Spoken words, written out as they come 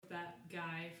that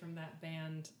guy from that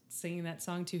band singing that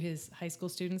song to his high school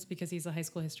students because he's a high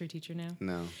school history teacher now?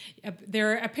 No.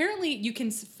 There are apparently you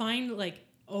can find like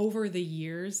over the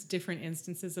years different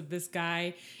instances of this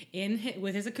guy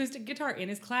with his acoustic guitar in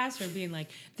his classroom being like,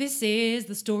 this is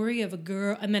the story of a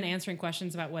girl, and then answering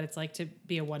questions about what it's like to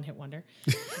be a one-hit wonder.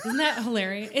 Isn't that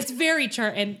hilarious? It's very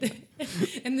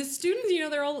and the students,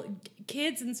 they're all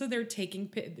kids, and so they're taking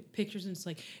pictures, and it's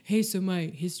like, hey, so my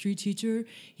history teacher,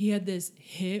 he had this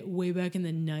hit way back in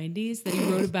the 90s that he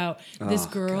wrote about this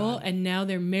girl, God. And now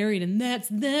they're married, and that's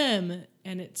them,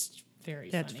 and it's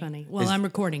That's funny. Well, I'm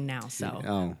recording now,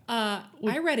 so.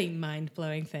 I read a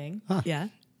mind-blowing thing. Huh. Yeah.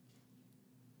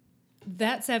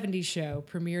 That 70s show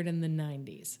premiered in the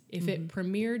 90s. If it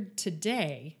premiered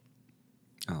today...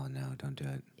 Oh, no, don't do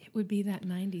it. It would be that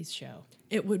 90s show.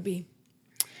 It would be.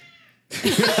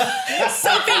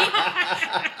 Sophie!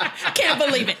 Can't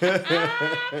believe it.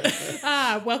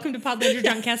 Welcome to Podlander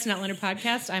Drunkcast and Outlander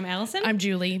Podcast. I'm Allison. I'm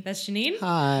Julie. That's Janine.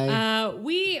 Hi.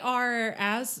 We are,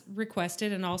 as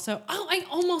requested, and also... Oh, I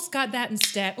almost got that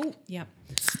instead. Oh, yeah.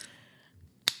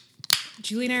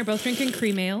 Julie and I are both drinking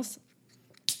cream ales.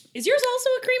 Is yours also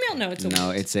a cream ale? No,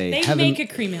 it's a... They make a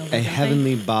cream ale. A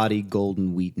Heavenly Body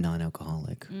Golden Wheat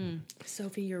non-alcoholic.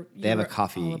 Sophie, you're They have a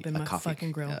coffee. all up in my coffee,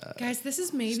 fucking grill. Guys, this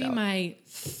is maybe stout. my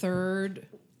third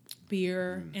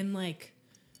beer in like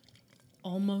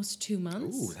almost 2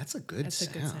 months. Ooh, that's a good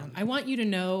sound. I want you to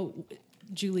know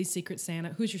Julie's Secret Santa.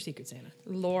 Who's your Secret Santa?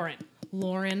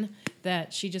 Lauren,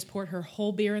 that she just poured her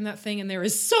whole beer in that thing, and there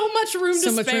is so much room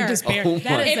to spare. Oh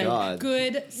that is God. a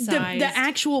good size. The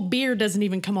actual beer doesn't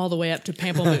even come all the way up to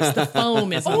pamplemousse. The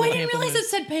foam is on the I didn't realize it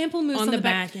said pamplemousse on the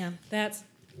back. Yeah. That's...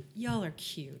 Y'all are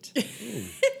cute.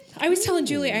 I was telling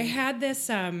Julie, I had this,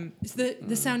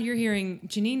 the sound you're hearing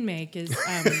Janine make is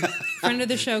friend of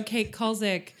the show, Kate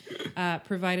Kulzik,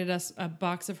 provided us a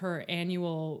box of her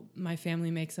annual, my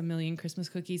family makes a million Christmas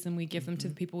cookies, and we give them to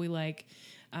the people we like.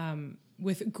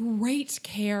 With great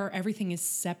care, everything is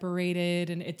separated,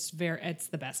 and it's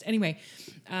the best. Anyway,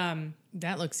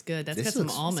 that looks good. That's This got some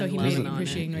looks- almond so he lemon made on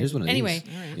appreciating it. Here's one of anyway,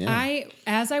 these. Yeah.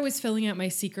 as I was filling out my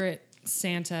Secret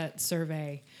Santa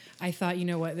survey, I thought, you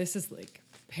know what, this is like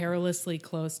perilously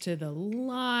close to the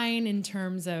line in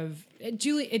terms of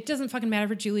Julie. It doesn't fucking matter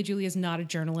for Julie. Julie is not a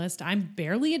journalist. I'm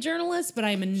barely a journalist, but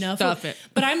I'm enough. Stuff it.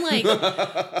 But I'm like,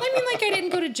 I didn't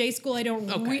go to J school. I don't.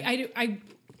 Okay. I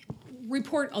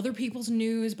report other people's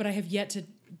news, but I have yet to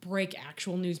break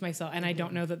actual news myself, and I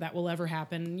don't know that will ever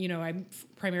happen. I'm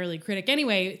primarily a critic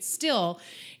anyway. Still,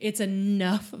 it's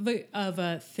enough of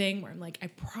a thing where I'm like, I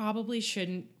probably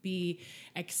shouldn't be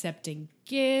accepting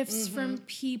gifts from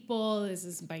people. This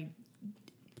is my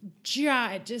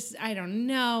job. I don't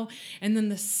know. And then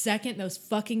the second those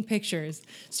fucking pictures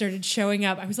started showing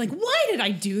up, I was like, why did I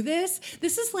do this?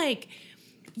 This is like,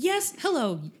 yes,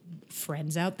 hello,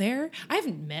 friends out there. I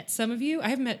haven't met some of you. I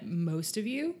haven't met most of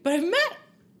you, but I've met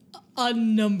a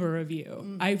number of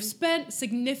you. I've spent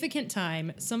significant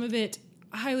time, some of it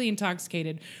highly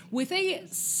intoxicated, with a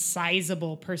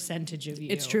sizable percentage of you.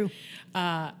 It's true.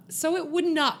 So it would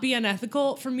not be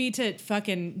unethical for me to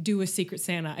fucking do a Secret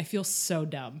Santa. I feel so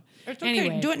dumb. It's okay.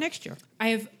 Anyway, Do it next year. I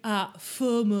have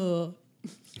FOMO.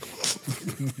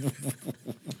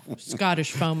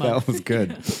 Scottish FOMO. That was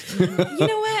good. You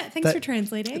know what? Thanks for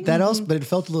translating. That also, but it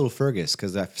felt a little Fergus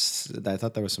because I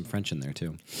thought there was some French in there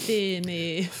too.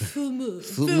 FOMO.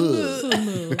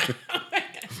 FOMO.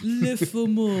 Le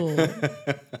FOMO.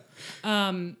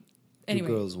 Two Anyway,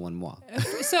 girls, one moi.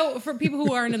 so for people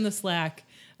who aren't in the Slack,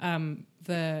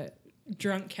 the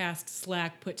Drunkcast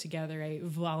Slack put together a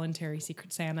voluntary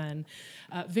Secret Santa, and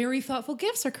very thoughtful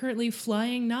gifts are currently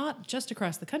flying not just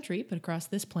across the country, but across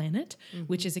this planet,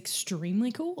 which is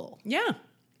extremely cool. Yeah.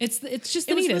 It's just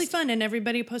the It was neatest. really fun, and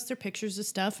everybody posts their pictures of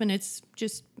stuff, and it's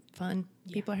just fun.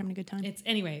 People are having a good time.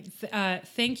 Anyway,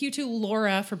 thank you to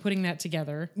Laura for putting that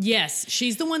together. Yes,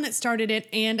 she's the one that started it,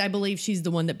 and I believe she's the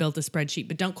one that built the spreadsheet.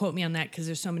 But don't quote me on that because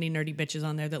there's so many nerdy bitches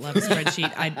on there that love a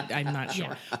spreadsheet. I'm not sure.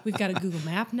 Yeah. We've got a Google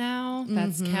Map now.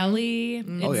 That's Kelly.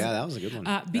 Oh yeah, that was a good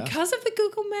one. Because of the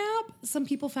Google Map, some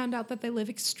people found out that they live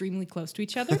extremely close to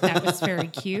each other. That was very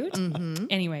cute.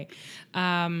 Anyway,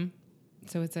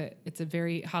 so it's a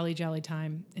very holly jolly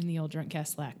time in the old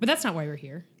Drunkcast Slack. But that's not why we're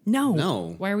here.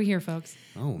 No. Why are we here, folks?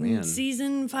 Oh man.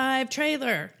 Season 5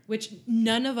 trailer. Which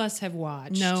none of us have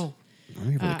watched. No.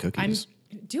 I'm here for the cookies.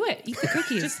 Do it. Eat the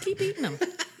cookies. Just keep eating them.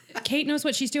 Kate knows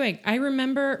what she's doing. I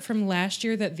remember from last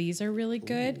year that these are really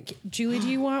good. Julie, do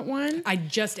you want one? I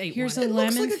just ate Here's one. a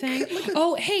lemon thing.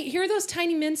 Oh, hey, here are those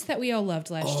tiny mints that we all loved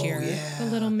last year. yeah. The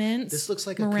little mints. This looks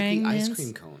like meringue a cookie ice mints.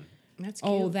 cream cone. That's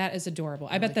cute. Oh, that is adorable.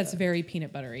 I bet that's very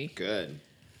peanut buttery. Good.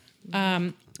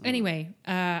 Anyway,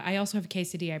 I also have a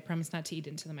quesadilla. I promise not to eat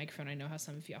into the microphone. I know how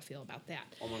some of y'all feel about that.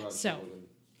 Oh my God. So,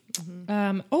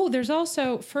 there's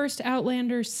also first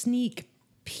Outlander sneak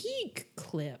peek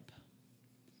clip.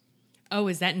 Oh,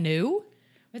 is that new?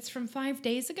 It's from 5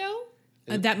 days ago.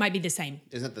 That might be the same.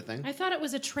 Isn't that the thing? I thought it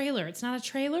was a trailer. It's not a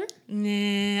trailer?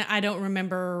 Nah, I don't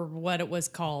remember what it was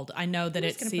called. I know that I'm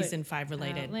it's just gonna season put 5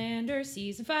 related. Outlander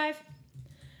season 5.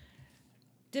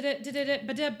 Did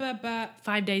it?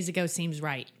 5 days ago seems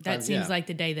right. That seems yeah. like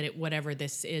the day that whatever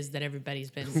this is that everybody's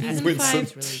been Season asking for 5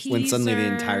 is released. When suddenly the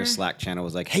teaser. entire Slack channel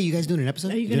was like, "Hey, you guys doing an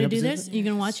episode? Are you doing going an to do episode?" this? You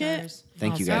going to watch it? Stars.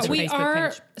 Thank you Also, guys for- We Facebook are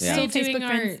page. still Facebook doing our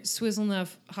friends? Swizzle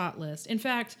Enough hot list. In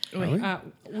fact, we? we know.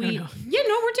 we're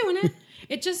doing it.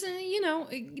 It just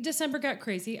December got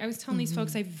crazy. I was telling these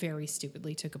folks I very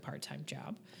stupidly took a part-time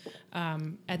job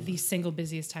at the single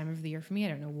busiest time of the year for me. I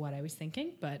don't know what I was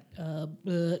thinking, but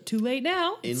too late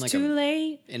now. In It's like too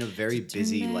late. in a very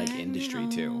busy like industry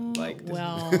too. Like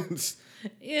Well,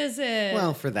 is it?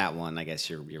 well, for that one, I guess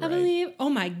you're I right. believe. Oh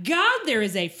my God! There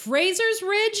is a Fraser's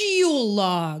Ridge Yule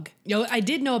log. Yo, I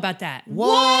did know about that.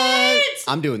 What?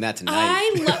 I'm doing that tonight.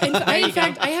 I love. In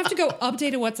fact, I have to go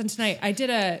update what's on tonight. I did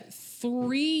a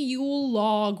 3 Yule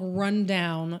log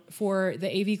rundown for the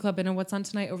AV Club and What's on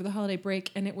Tonight over the holiday break,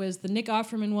 and it was the Nick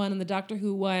Offerman one and the Doctor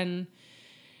Who one,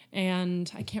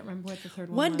 and I can't remember what the third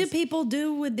one What was. do people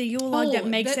do with the Yule log that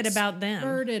makes it that about them?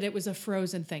 Started, it was a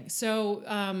Frozen thing. So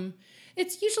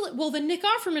it's usually the Nick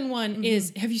Offerman one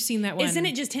is. Have you seen that one? Isn't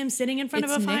it just him sitting in front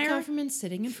It's of a Nick fire? Offerman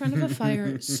sitting in front of a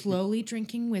fire, slowly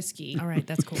drinking whiskey. All right,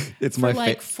 that's cool. it's For my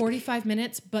like 45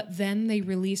 minutes, but then they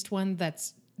released one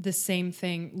that's the same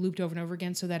thing looped over and over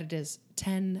again so that it is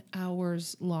 10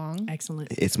 hours long.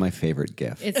 Excellent. It's my favorite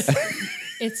gift.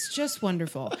 It's just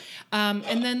wonderful. And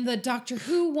then the Doctor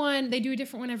Who one, they do a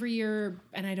different one every year,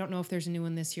 and I don't know if there's a new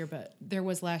one this year, but there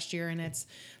was last year, and it's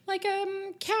like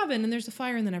a cabin, and there's a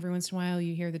fire, and then every once in a while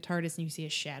you hear the TARDIS, and you see a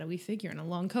shadowy figure in a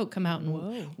long coat come out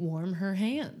and warm her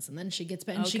hands, and then she gets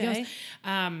back, and she Okay.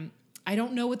 goes... I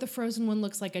don't know what the Frozen one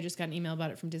looks like. I just got an email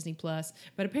about it from Disney Plus,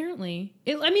 but apparently,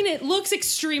 it looks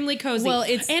extremely cozy. Well,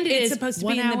 it's is supposed to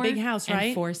be 1 in the hour big house, and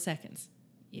right? 4 seconds.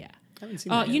 Yeah. haven't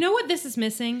seen that You yet. know what this is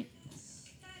missing?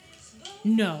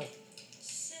 No.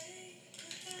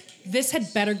 This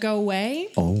had better go away.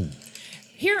 Oh,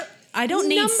 Here, I don't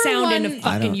need number sound in a one-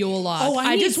 fucking don't- Yule log. Oh,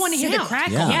 I just need want to hear the sound.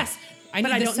 crackle. Yeah. Yes, I But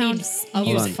need I the don't sound need of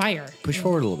Hold on. fire. push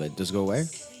forward a little bit. Does it go away?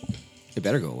 It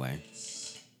better go away.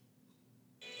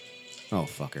 Oh,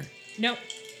 fucker. Nope.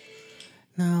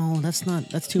 No, that's not.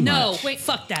 That's too No, much. wait,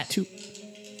 fuck that. Too.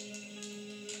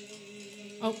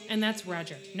 Oh, and that's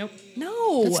Roger. Nope.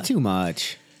 No. That's too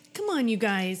much. Come on, you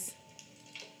guys.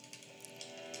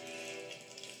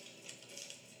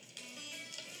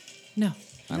 No.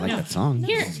 I like No. that song.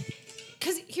 Here,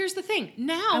 because here's the thing. I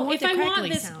Now, want if the I want crackly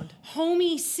this sound.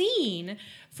 homey scene,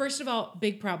 first of all,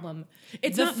 big problem.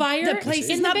 It's the not- fire. the place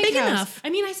in is the not big big house. enough. I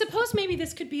mean, I suppose maybe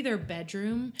this could be their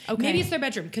bedroom. Okay. Maybe it's their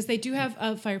bedroom because they do have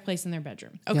a fireplace in their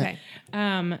bedroom. Okay.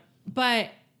 But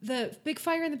the big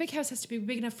fire in the big house has to be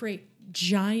big enough for a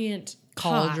giant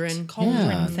Cauldron. cauldron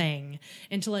Yeah. thing,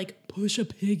 and to like push a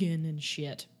pig in and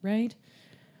shit, right?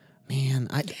 Man,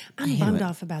 I hate bummed when-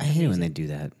 off about I the hate it when music. they do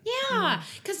that. Yeah,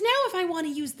 because now if I want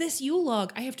to use this Yule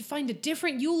log, I have to find a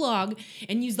different Yule log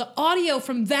and use the audio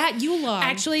from that Yule log.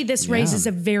 Actually, this raises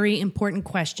a very important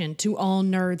question to all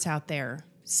nerds out there.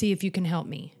 See if you can help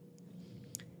me.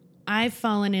 I've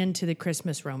fallen into the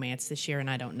Christmas romance this year, and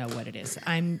I don't know what it is.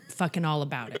 I'm fucking all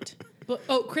about it. but,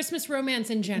 Christmas romance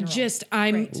in general. Just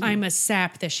I'm a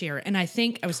sap this year, and I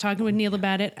think I was talking with Neil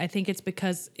about it. I think it's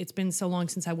because it's been so long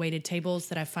since I waited tables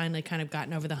that I finally kind of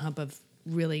gotten over the hump of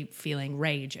really feeling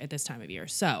rage at this time of year.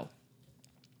 So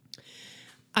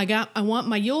I want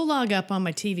my Yule log up on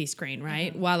my TV screen,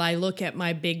 right? While I look at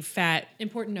my big fat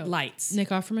Important note. lights. Nick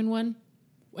Offerman one.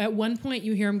 At one point,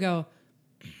 you hear him go,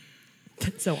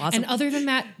 That's so awesome. and other than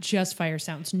that, just fire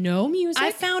sounds. No music.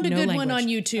 I found a no good one language. on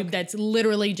YouTube that's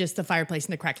literally just the fireplace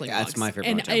and the crackling Yeah, that's logs. my favorite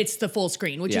and one, too. it's the full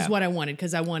screen, which Yeah. is what I wanted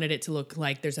because I wanted it to look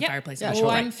like there's a Yep. fireplace. Yeah, in the sure. Oh,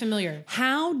 corner. I'm familiar.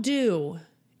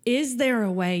 Is there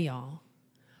a way, y'all,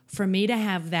 for me to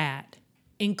have that,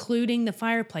 including the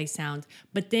fireplace sound,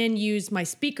 but then use my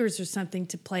speakers or something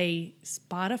to play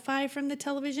Spotify from the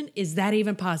television? Is that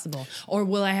even possible? Or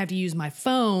will I have to use my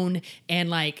phone and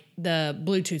like the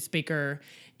Bluetooth speaker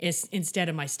instead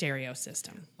of my stereo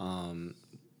system?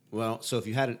 Well, so if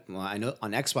you had it, well, I know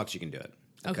on Xbox you can do it.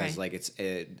 Because Okay. like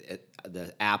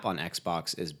the app on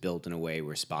Xbox is built in a way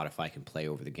where Spotify can play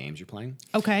over the games you're playing.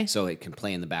 Okay. So it can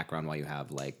play in the background while you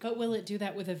have like But will it do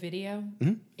that with a video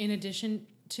Mm-hmm. in addition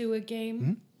to a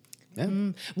game?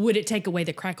 Yeah. Would it take away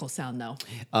the crackle sound though?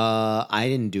 I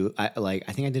didn't do. I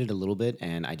think I did it a little bit,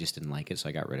 and I just didn't like it, so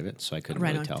I got rid of it. So I couldn't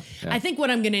really tell. Yeah. I think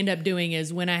what I'm going to end up doing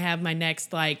is when I have my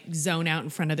next like zone out in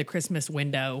front of the Christmas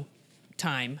window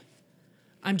time,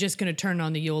 I'm just going to turn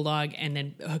on the Yule log and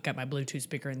then hook up my Bluetooth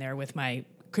speaker in there with my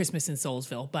Christmas in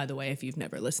Soulsville. By the way, if you've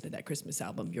never listened to that Christmas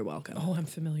album, you're welcome. Oh, I'm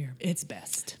familiar. It's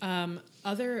best.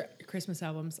 Other Christmas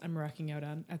albums I'm rocking out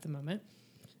on at the moment.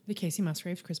 The Casey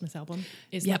Musgraves Christmas album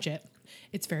is Yep. legit.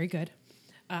 It's very good.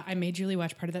 I made Julie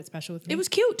watch part of that special with me. It was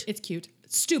cute. It's cute.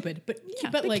 Stupid, but Yeah,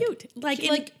 but but like cute. Like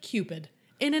like Cupid.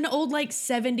 In an old like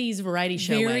 70s variety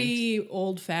show way. Very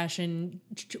old-fashioned,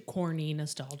 corny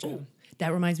nostalgia.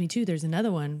 That reminds me too. There's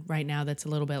another one right now that's a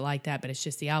little bit like that, but it's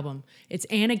just the album. It's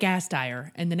Anna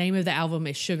Gasteyer, and the name of the album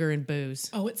is Sugar and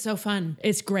Booze. Oh, it's so fun.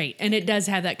 It's great, and it does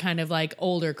have that kind of like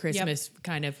older Christmas,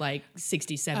 kind of like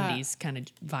 60s, 70s kind of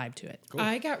vibe to it.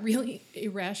 I got really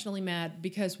irrationally mad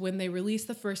because when they released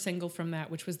the first single from that,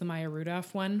 which was the Maya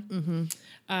Rudolph one,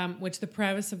 which the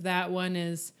premise of that one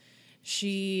is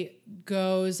she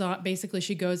goes on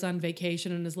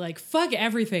vacation and is like, fuck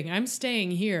everything. I'm staying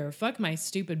here. Fuck my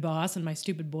stupid boss and my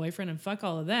stupid boyfriend and fuck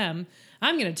all of them.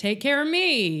 I'm going to take care of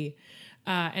me.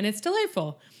 And it's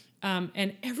delightful.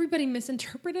 And everybody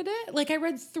misinterpreted it. Like I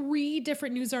read 3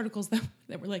 different news articles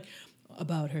that were like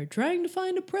about her trying to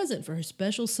find a present for her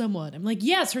special someone. I'm like,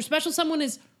 yes, her special someone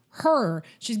is her.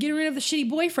 She's getting rid of the shitty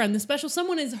boyfriend. The special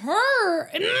someone is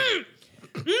her.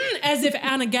 As if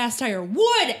Anna Gasteyer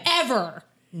would ever.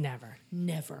 Never.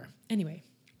 Anyway.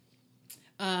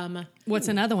 What's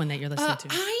another one that you're listening to?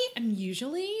 I am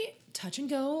usually touch and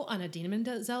go on Idina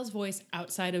Menzel's voice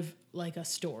outside of like a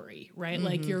story, right?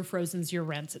 Like Your Frozen's, Your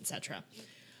Rents, etc.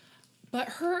 But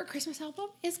her Christmas album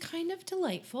is kind of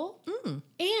delightful.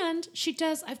 And she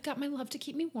does I've Got My Love to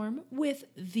Keep Me Warm with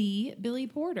the Billy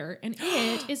Porter. And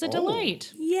it is a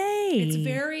delight. Yay.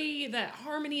 It's that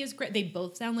harmony is great. They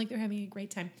both sound like they're having a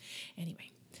great time. Anyway.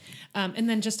 And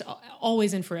then just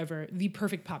always and forever, the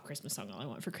perfect pop Christmas song, All I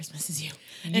Want for Christmas Is You.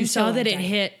 You saw that it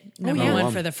hit number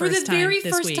one for the first time very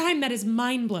this first week. time. That is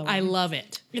mind-blowing. I love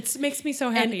it. It makes me so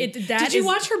happy. And Did you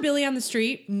watch her Billy on the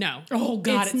Street? No. Oh,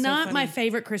 God, It's it's so not funny. my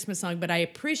favorite Christmas song, but I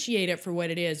appreciate it for what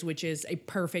it is, which is a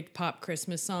perfect pop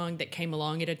Christmas song that came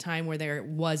along at a time where there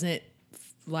wasn't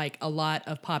like a lot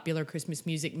of popular Christmas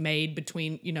music made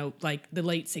between, like the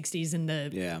late 60s and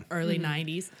the early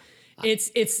 90s.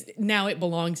 It's now it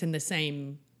belongs in the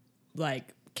same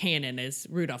like canon as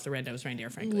Rudolph the Red-Nosed Reindeer,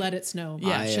 frankly. Let It Snow.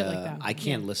 Yeah. Shit like that. I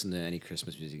can't listen to any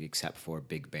Christmas music except for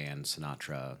big band,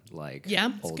 Sinatra, like Yeah,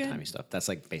 it's old timey stuff. That's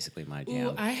like basically my Ooh,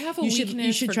 jam. I have a You should- weakness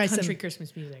you should for try country some-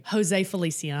 Christmas music. Jose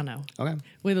Feliciano. Okay.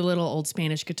 With a little old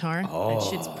Spanish guitar. That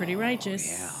shit's pretty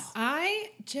righteous. I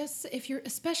just,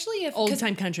 especially if... Old 'cause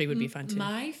time country would be fun too.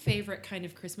 My favorite kind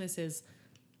of Christmas is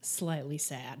slightly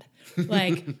sad.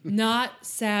 Like, not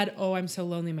sad, oh, I'm so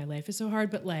lonely, my life is so hard,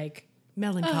 but like...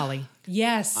 Melancholy.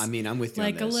 Yes. I mean, I'm with you on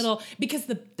Like a this. little, because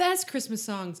the best Christmas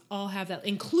songs all have that,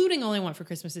 including All I Want for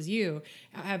Christmas Is You,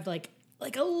 have like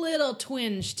a little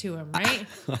twinge to them, right?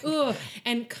 Ooh,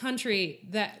 and country,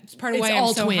 that's part of It's why I'm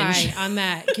all so twinge. high on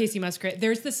that Casey Musgrave.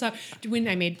 There's this song, when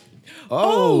I made,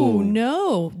 Oh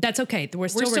no, that's okay. We're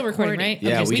still recording, right?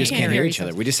 Yeah, Okay, we so just can't hear each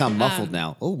other. We just sound muffled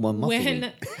now. Oh, one muffled.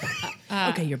 when,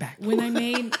 okay, you're back. when I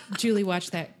made Julie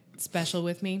watch that special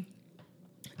with me,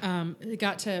 it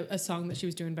got to a song that she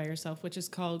was doing by herself, which is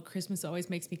called Christmas Always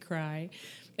Makes Me Cry.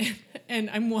 And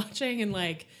I'm watching, and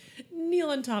like Neil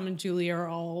and Tom and Julie are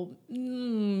all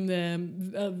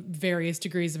various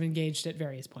degrees of engaged at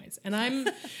various points. And I'm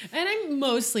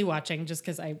mostly watching just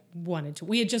because I wanted to.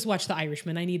 We had just watched The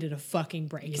Irishman. I needed a fucking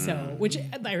break. So, which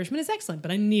The Irishman is excellent,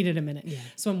 but I needed a minute.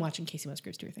 So I'm watching Casey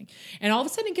Musgraves do her thing. And all of a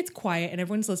sudden it gets quiet and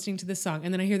everyone's listening to this song.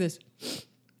 And then I hear this.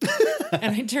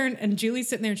 And I turn, and Julie's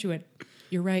sitting there and she went,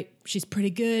 "You're right. She's pretty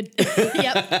good."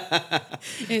 Yep.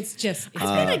 It's just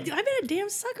I've been a damn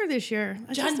sucker this year.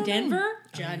 I just John don't know. Denver.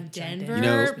 John Denver.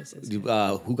 You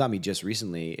know, who got me just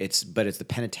recently? It's the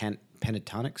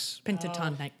Pentatonics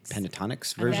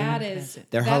Pentatonics. version. That is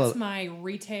Their that's my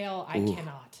retail. I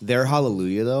cannot. Their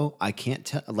Hallelujah though, I can't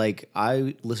tell. Like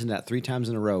I listened to that 3 times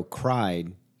in a row,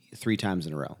 cried 3 times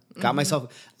in a row. Got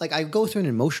myself like I go through an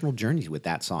emotional journey with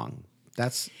that song.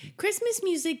 That's Christmas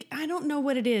music, I don't know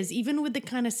what it is. Even with the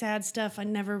kind of sad stuff, I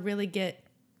never really get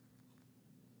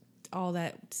all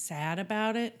that sad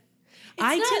about it.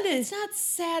 It's not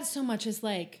sad so much as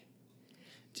like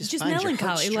just find your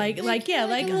melancholy, heartstrings. like a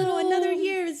little another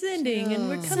year is ending and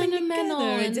we're coming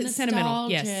sentimental together. and Sentimental,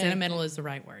 yes, nostalgic. sentimental is the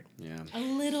right word. yeah. a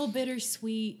little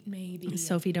bittersweet, maybe.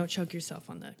 Sophie, don't choke yourself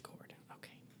on the cord.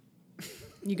 Okay.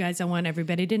 You guys, I want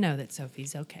everybody to know that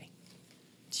Sophie's okay.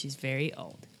 She's very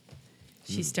old.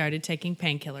 She started taking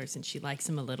painkillers, and she likes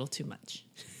them a little too much.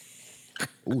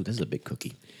 Ooh, this is a big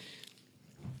cookie.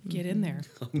 Get in there.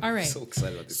 All right. So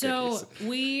excited about this. So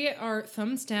we are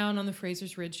thumbs down on the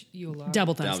Fraser's Ridge Yule log.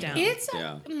 Double thumbs down. It's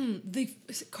Yeah. the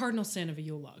cardinal sin of a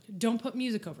Yule log. Don't put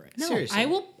music over it. No. Seriously.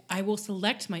 I will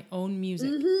select my own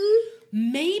music.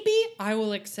 Mm-hmm. Maybe I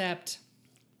will accept,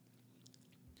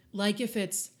 like if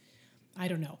it's, I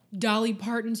don't know, Dolly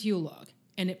Parton's Yule log,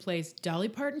 and it plays Dolly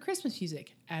Parton Christmas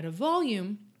music at a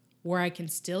volume where I can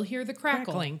still hear the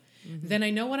crackling. Then I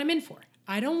know what I'm in for.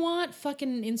 I don't want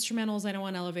fucking instrumentals. I don't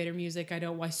want elevator music.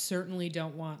 I certainly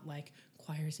don't want like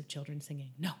choirs of children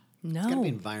singing. No. No. It's gotta be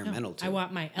environmental too. I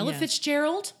want my Ella Yeah.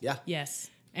 Fitzgerald. Yeah. Yes.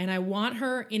 And I want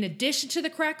her, in addition to the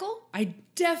crackle, I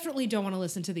definitely don't want to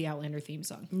listen to the Outlander theme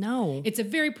song. No. It's a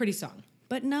very pretty song.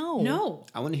 But no. No.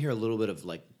 I want to hear a little bit of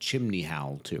like chimney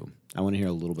howl too. I want to hear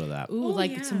a little bit of that. Ooh, Oh,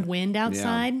 like yeah. some wind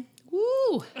outside.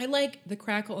 Woo. I like the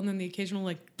crackle and then the occasional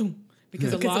like boom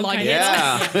because a Because log the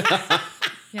log kind hits.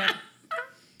 of yeah.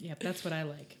 Yep, that's what I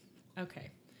like. Okay.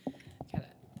 Gotta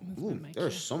move Ooh, my mic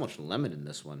there's here. so much lemon in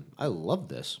this one. I love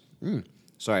this.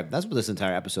 Sorry, that's what this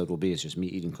entire episode will be. Is just me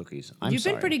eating cookies. I'm You've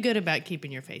sorry. been pretty good about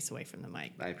keeping your face away from the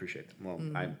mic. I appreciate it. Well,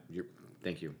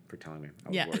 thank you for telling me. I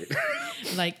was Yeah. worried.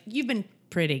 Like, you've been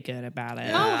pretty good about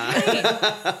it. Oh,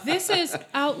 hey. This is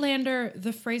Outlander,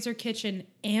 the Fraser Kitchen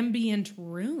ambient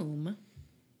room.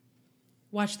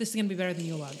 Watch, this is going to be better than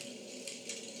Yule log.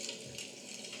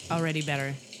 Already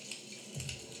better.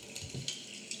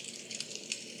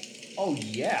 Oh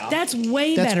yeah. That's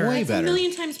way That's better. way It's better. a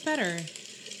million times better.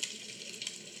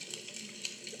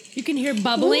 You can hear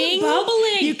bubbling. Ooh,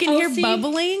 bubbling. You can Oh, hear see?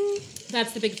 bubbling.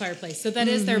 That's the big fireplace. So that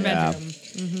is their Yeah. bedroom.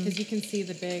 Because you can see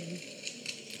the big...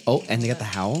 Oh, and they got the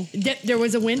howl. There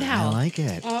was a wind I howl. like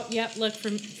it. Oh, yep, look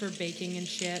for baking and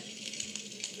shit.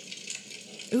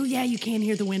 Oh, yeah, you can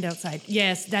hear the wind outside.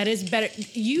 Yes, that is better.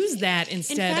 Use that In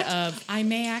instead fact, of... I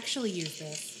may actually use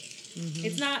this.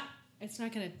 It's not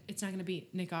gonna be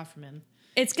Nick Offerman.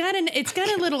 It's got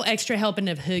a little extra helping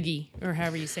of Hoogie, or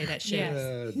however you say that shit.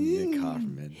 Yes. Nick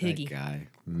Hoffman, Higgy. that guy.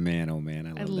 Man, oh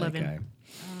man, I love that him. guy.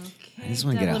 Okay. I just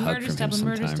wanna get a Dublin hug murders, from him Dublin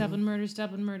murders, sometime. Dublin murders,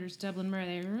 Dublin murders, Dublin murder.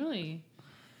 They really...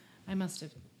 I must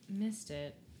have missed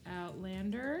it.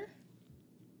 Outlander.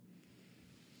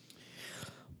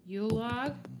 Yule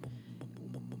log.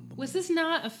 Was this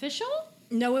not official?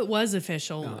 No, it was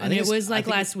official, No, I and think it it's- was I like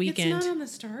think last weekend. It's not on the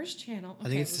Stars channel. I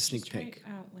think it's the let's sneak just try peek.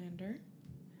 Outlander.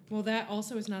 Well, that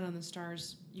also is not on the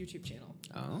Stars YouTube channel.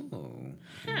 Oh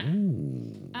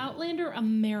Outlander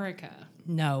America.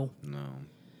 No. no.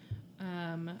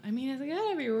 I mean, it's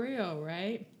gotta be real,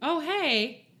 right? Oh,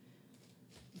 hey.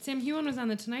 Sam Heughan was on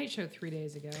The Tonight Show 3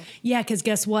 days ago. Yeah, because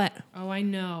guess what? Oh, I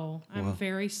know. I'm What?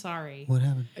 very sorry. What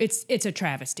happened? It's a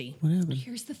travesty. What happened?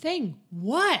 Here's the thing.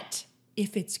 What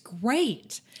if it's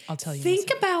great? I'll tell you. Think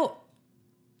about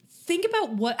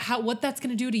what that's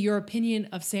going to do to your opinion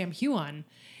of Sam Heughan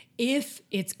if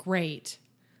it's great.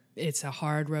 It's a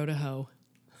hard row to hoe.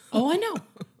 Oh, I know,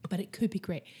 but it could be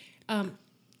great.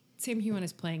 Sam Heughan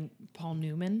is playing Paul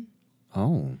Newman.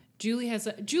 Oh, Julie and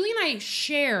I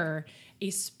share a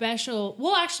special.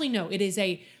 Well, actually, no. It is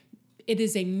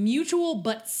a mutual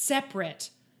but separate,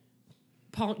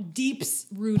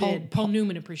 deep-rooted Paul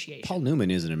Newman appreciation. Paul Newman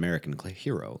is an American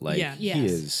hero. Like Yeah. he Yes.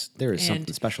 is. There is And-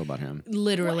 something special about him.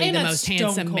 Literally And the a most stone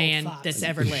handsome cold man fox. that's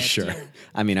ever lived. Sure.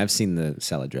 I mean, I've seen the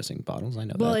salad dressing bottles. I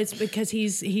know Well, that. it's because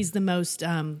he's the most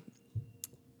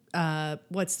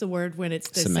what's the word when it's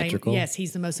the Symmetrical? same? Yes,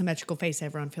 he's the most symmetrical face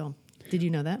ever on film. Did you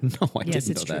know that? No, I Yes, didn't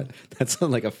it's know true. that. That's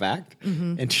like a fact.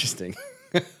 Interesting.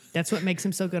 That's what makes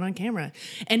him so good on camera.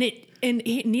 And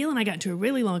Neil and I got into a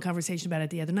really long conversation about it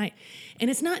the other night. And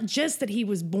it's not just that he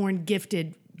was born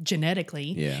gifted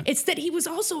genetically. Yeah. It's that he was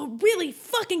also a really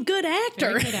fucking good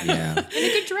actor. Very good actor. Yeah. And a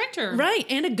good director. Right,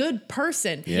 and a good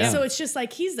person. Yeah. So it's just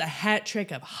like he's the hat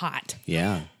trick of hot.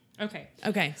 Yeah. Okay.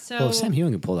 Okay. So Well, if Sam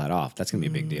Heughan can pull that off, that's gonna be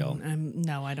a big deal.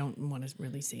 No, I don't want to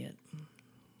really see it.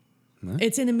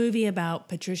 It's in a movie about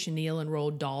Patricia Neal and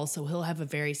Roald Dahl, so he'll have a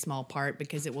very small part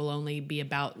because it will only be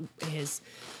about his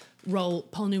role,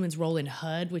 Paul Newman's role in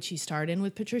HUD, which he starred in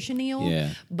with Patricia Neal.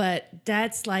 Yeah. But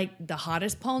that's like the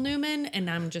hottest Paul Newman, and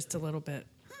I'm just a little bit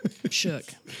shook,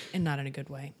 and not in a good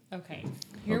way. okay.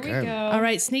 Here we Okay. go. All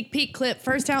right, sneak peek clip.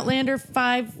 First Outlander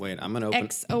 5 Wait, I'm gonna open.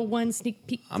 X01 sneak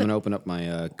peek clip. I'm gonna open up my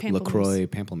Pamplemousse. Lacroix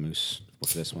Pamplemousse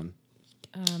with this one.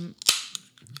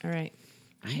 All right.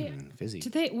 Fizzy.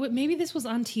 Did they? Maybe this was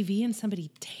on TV and somebody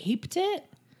taped it.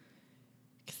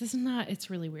 Because this is not.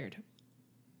 It's really weird.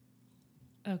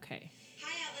 Okay.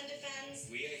 Hi, Outlander fans.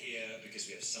 We are here because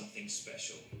we have something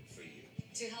special for you.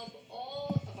 To help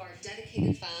all of our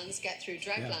dedicated fans get through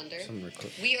Droughtlander,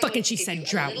 we are Fucking going she to said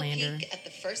give you a little Droughtlander. peek at the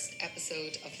first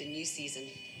episode of the new season.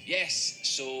 Yes,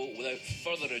 so without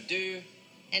further ado,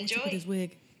 Enjoy. With his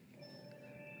wig.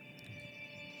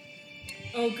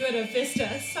 Oh, good, a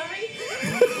Vista. Sorry.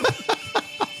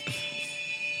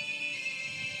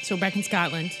 So we're back in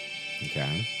Scotland.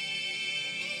 Okay.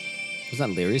 Was that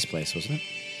Larry's place, wasn't it?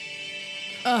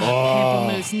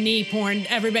 Pamplemousse knee porn.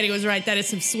 Everybody was right. That is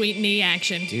some sweet knee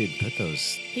action. Dude, put those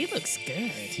He looks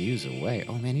good. views away.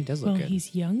 Oh man, he does look Well, good.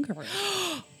 he's younger.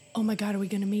 Oh my God, are we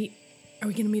gonna meet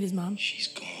his mom? She's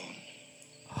gone.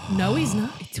 No, he's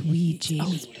not. It's wee Jamie.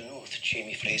 With an oath,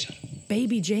 Jamie Fraser.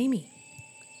 Baby Jamie.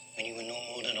 When you were no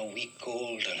more than a week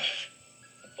old and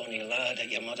a bonny lad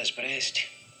at your mother's breast,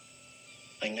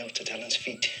 I knelt at Ellen's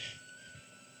feet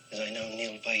as I now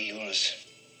kneel by yours,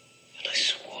 and I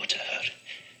swore to her,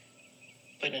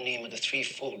 by the name of the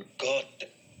threefold God, that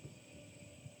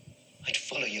I'd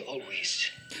follow you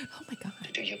always, Oh my God.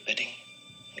 to do your bidding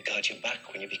and guard you back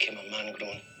when you became a man grown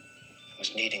and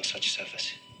was needing such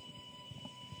service.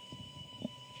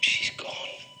 She's gone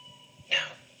now.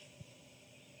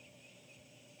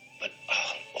 But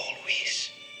I'll always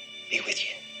be with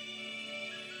you.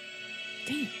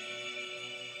 Damn.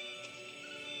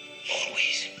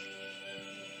 Always.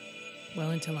 Well,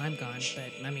 until I'm gone.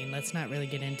 But I mean, let's not really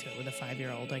get into it with a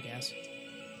 5-year-old, I guess.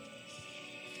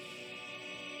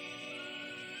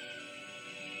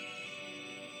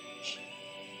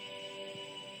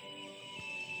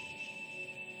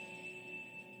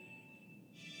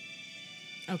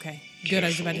 Okay. Good. I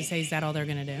was about to say, is that all they're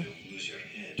gonna do? Lose your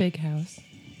head. Big house.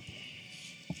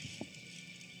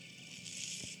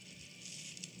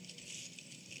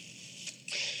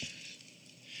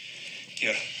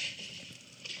 Here.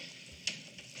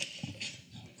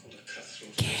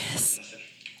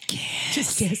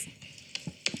 Just kiss.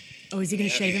 Oh, is he gonna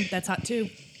shave him? That's hot too.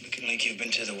 Looking like you've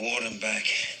been to the war and back.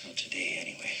 Not today,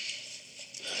 anyway.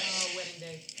 Oh, wedding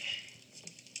day.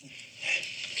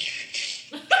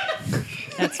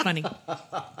 That's funny.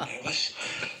 Nervous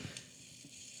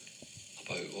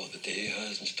about what the day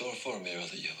has in store for me, or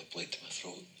that you have a blade to my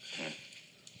throat.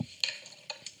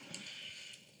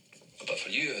 But for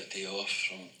you, a day off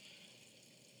from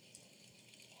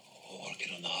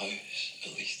working on the house,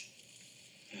 at least.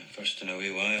 Yeah, first in a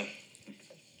wee while.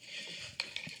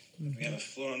 We have a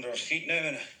floor under our feet now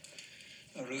and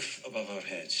a roof above our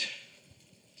heads.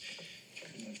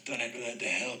 Couldn't have done it without the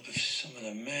help of some of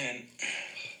the men.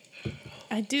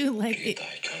 I do like Indeed, it.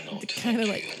 I cannot kinda thank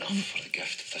like- you enough for the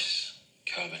gift of this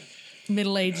cabin.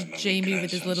 Middle-aged My Jamie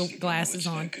with his grandson's little the glasses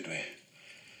grandwoods now, on. could we?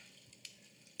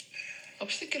 I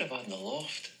was thinking of adding the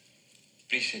loft.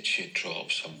 Bree said she'd draw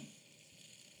up some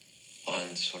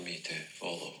plans for me to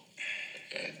follow.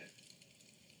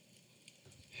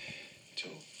 So,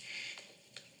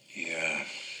 Yeah.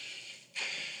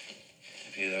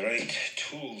 Have you the right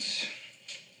tools?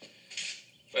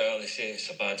 well, they say it's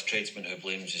a bad tradesman who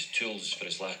blames his tools for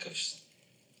his lack of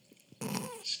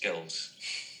skills.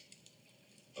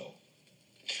 Oh.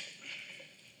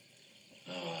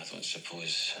 No, I don't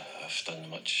suppose I've done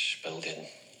much building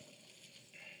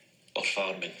or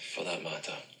farming, for that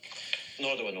matter.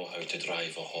 Nor do I know how to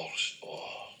drive a horse or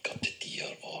cut a deer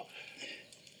or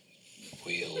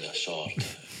wield a sword.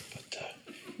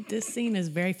 This scene is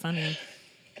very funny.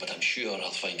 But I'm sure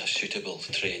I'll find a suitable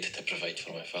trade to provide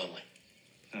for my family.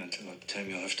 Until that time,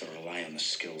 you'll have to rely on the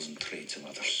skills and trades of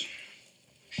others.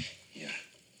 Here.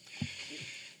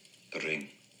 The ring.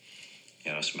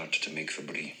 You asked Mert to make for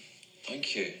Bree.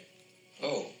 Thank you.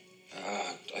 Oh,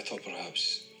 I thought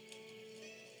perhaps...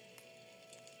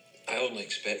 I only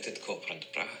expected copper and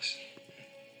brass.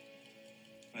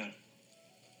 Well,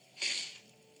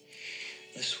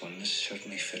 this one is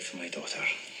certainly fit for my daughter.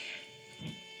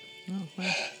 Oh,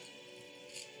 wow.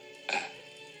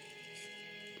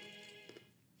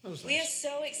 We are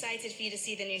so excited for you to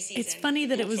see the new season. It's funny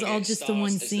that it was all just the one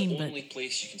scene, the but only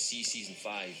place you can see season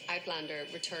 5. Outlander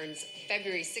returns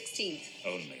February 16th.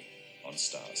 Only on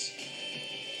Stars.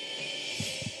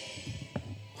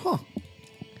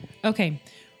 Okay.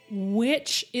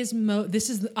 Which is this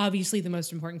is obviously the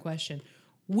most important question.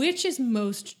 Which is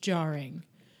most jarring?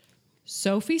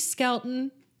 Sophie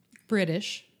Skelton,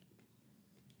 British.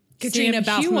 Katrina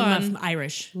Sam Balfe, Huon,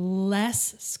 Irish.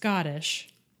 less Scottish,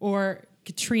 or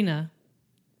Katrina,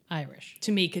 Irish.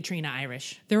 To me, Katrina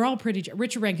Irish. They're all pretty.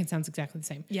 Richard Rankin sounds exactly the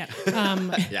same. Yeah.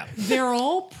 Yeah. They're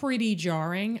all pretty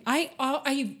jarring. I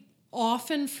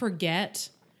often forget.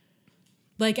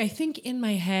 Like, I think in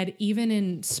my head, even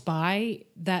in Spy,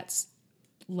 that's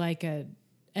like an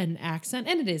accent,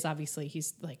 and it is obviously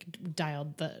he's like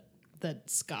dialed the the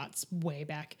Scots way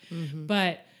back.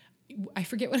 But I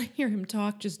forget when I hear him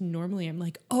talk just normally. I'm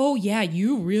like, oh, yeah,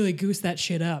 you really goose that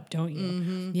shit up, don't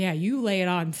you? Yeah, you lay it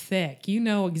on thick. You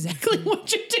know exactly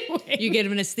what you're doing. You get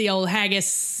him the old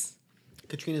haggis.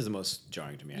 Katrina's the most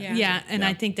jarring to me. Yeah, and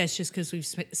I think that's just because we've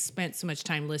spent so much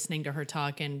time listening to her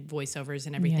talk and voiceovers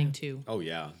and everything, too. Oh,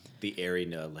 yeah. The airy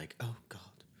note, like, oh, God.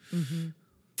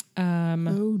 Oh,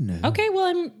 no. Okay,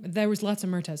 well, there was lots of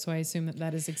Murtagh, so I assume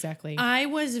that is exactly... I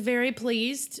was very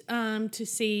pleased to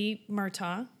see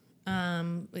Murtagh.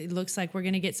 It looks like we're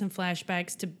going to get some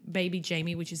flashbacks to baby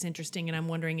Jaime, which is interesting, and I'm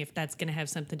wondering if that's going to have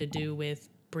something to do with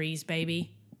Bree's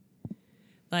baby.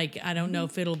 Like, I don't know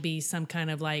if it'll be some kind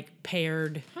of, like,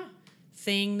 paired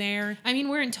thing there. I mean,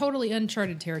 we're in totally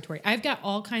uncharted territory. I've got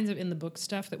all kinds of in the book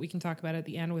stuff that we can talk about at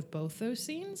the end with both those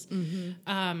scenes.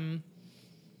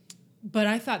 But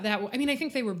I thought I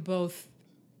think they were both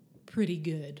pretty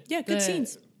good. Yeah, good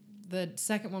scenes. The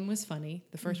second one was funny.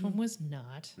 The first one was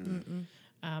not.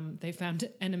 They found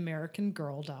an American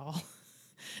Girl doll.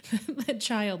 The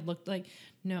child looked like,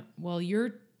 no, well,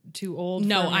 you're too old.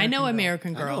 No, for I know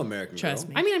American American Girl. I know American Trust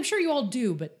Girl. me. I mean, I'm sure you all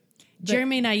do, but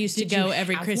Jeremy and I used to did go you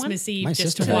every have Christmas one? Eve My just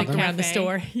sister to had walk one. around the Cafe.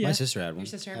 store. Yeah. My sister had one.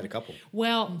 sister I had a couple.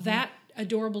 Well, that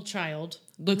adorable child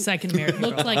Looks like an American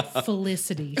looked Girl. like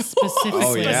Felicity specifically.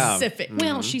 Oh, yeah. Specific.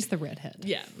 Well, she's the redhead.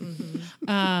 Yeah.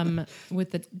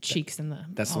 With the cheeks and the.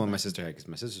 That's the all one that. my sister had because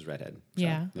my sister's redhead. So,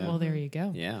 Yeah. Well, there you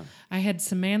go. Yeah. I had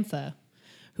Samantha,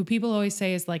 who people always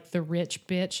say is like the rich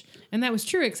bitch. And that was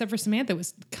true, except for Samantha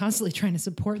was constantly trying to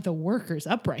support the workers'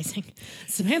 uprising.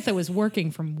 Samantha was working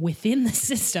from within the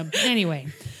system. Anyway,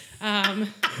 I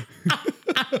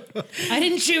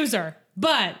didn't choose her,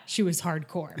 but she was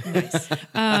hardcore. Nice.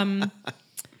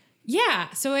 Yeah.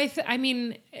 So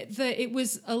it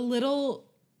was a little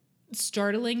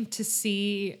startling to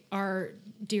see our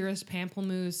dearest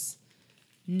Pamplemousse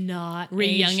not aged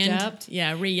Re-youngened. up.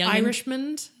 Yeah, re-youngened.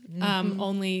 Irishman,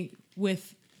 only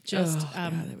with just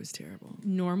that was terrible.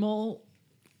 normal,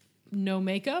 no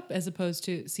makeup as opposed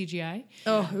to CGI.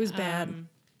 Oh, it was bad.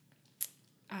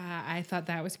 I thought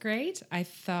that was great. I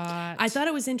thought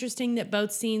it was interesting that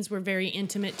both scenes were very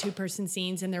intimate two-person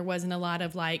scenes, and there wasn't a lot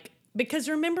of like. Because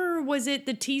remember, was it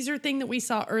the teaser thing that we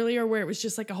saw earlier where it was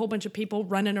just like a whole bunch of people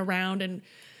running around and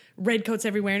red coats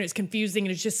everywhere, and it's confusing,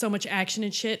 and it's just so much action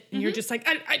and shit, and you're just like,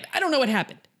 I don't know what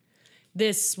happened.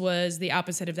 This was the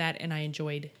opposite of that, and I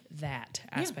enjoyed that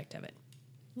aspect of it.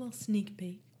 a little sneak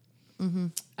peek.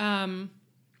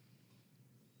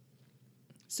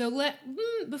 So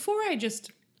before I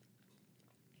just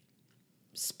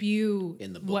spew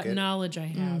In the what bucket. knowledge I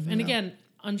have, and again,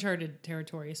 uncharted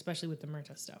territory, especially with the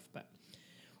Murtagh stuff. But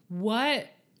what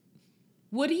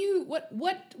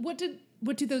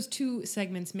do those two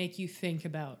segments make you think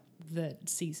about the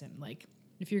season? Like,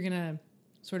 if you're gonna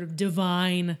sort of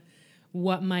divine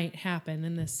what might happen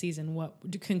in this season, what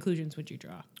conclusions would you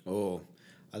draw? Oh,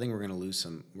 I think we're gonna lose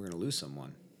some. We're gonna lose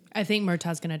someone. I think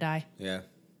Murtagh's gonna die. Yeah.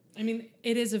 I mean,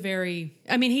 it is a very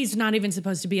I mean, he's not even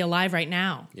supposed to be alive right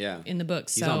now. Yeah. In the book,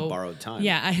 He's so on borrowed time.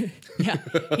 Yeah,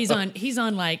 he's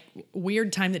on like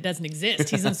weird time that doesn't exist.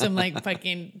 He's on some like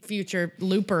fucking future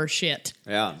looper shit.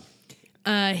 Yeah.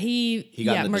 He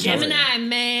got in the Murtagh's, Gemini.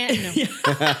 man. No.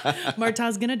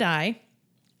 Murtagh's gonna die,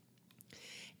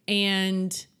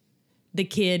 and the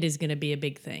kid is gonna be a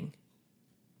big thing.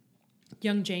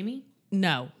 Young Jamie.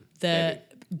 No, the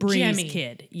Bree's Jemmy.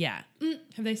 kid. Yeah.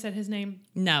 Have they said his name?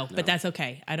 No, but that's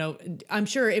okay. I'm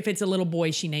sure if it's a little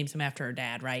boy, she names him after her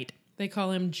dad, right? They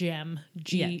call him Jem.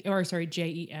 Jem or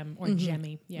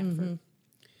Jemmy. Yeah.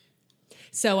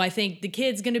 So I think the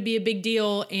kid's going to be a big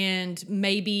deal, and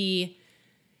maybe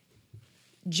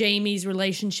Jamie's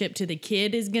relationship to the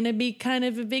kid is going to be kind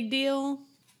of a big deal.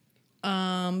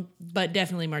 But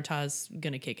definitely Murtagh's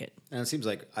going to kick it. And it seems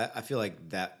like I feel like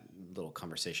that little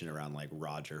conversation around like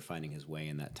Roger finding his way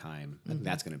in that time. I think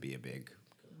that's going to be a big.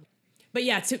 But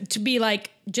yeah, to be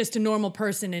like just a normal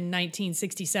person in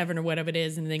 1967 or whatever it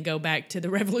is, and then go back to the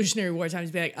Revolutionary War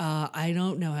times, be like, I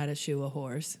don't know how to shoe a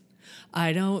horse.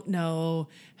 I don't know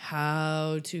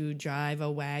how to drive a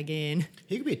wagon.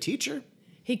 He could be a teacher.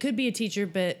 He could be a teacher,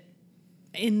 but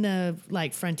in the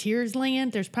like frontiers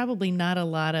land, there's probably not a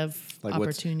lot of Like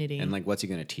opportunity. And like, what's he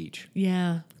going to teach?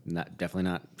 Yeah. Definitely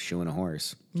not shoeing a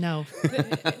horse. No.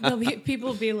 People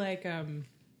will be like,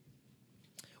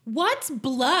 what's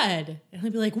blood? And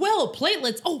he'll be like, well,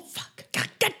 platelets. Oh, fuck. God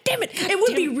damn it. It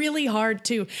would be really hard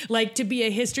to be a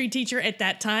history teacher at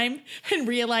that time and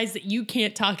realize that you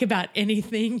can't talk about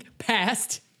anything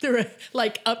past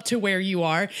up to where you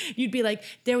are. You'd be like,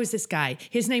 there was this guy.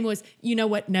 His name was, you know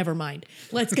what? Never mind.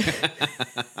 Let's go.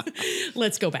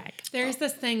 Let's go back. There's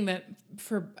this thing that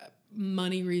for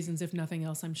money reasons, if nothing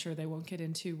else, I'm sure they won't get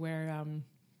into, where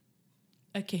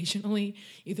occasionally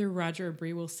either Roger or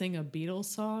Brie will sing a Beatles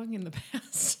song in the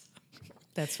past.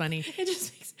 That's funny. It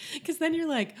just makes, because then you're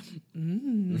like,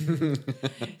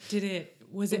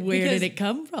 was it? Where did it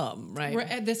come from?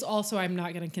 Right. This also, I'm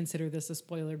not going to consider this a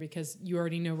spoiler because you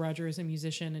already know Roger is a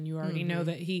musician and you already know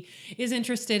that he is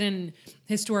interested in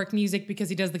historic music because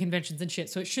he does the conventions and shit.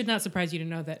 So it should not surprise you to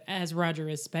know that as Roger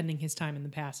is spending his time in the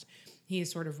past, he is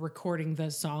sort of recording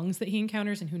the songs that he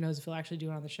encounters, and who knows if he'll actually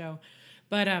do it on the show.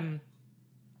 But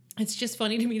it's just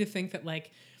funny to me to think that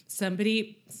like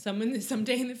someone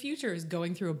someday in the future is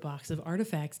going through a box of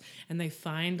artifacts and they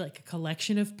find like a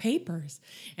collection of papers,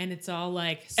 and it's all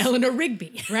like Eleanor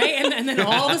Rigby, right? And then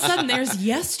all of a sudden there's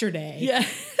Yesterday. Yeah.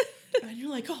 And you're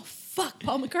like, oh fuck,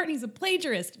 Paul McCartney's a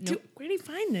plagiarist. Nope. Where did he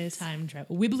find this? Time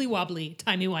travel, wibbly wobbly,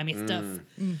 timey wimey stuff.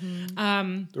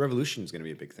 The revolution is going to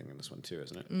be a big thing in this one too,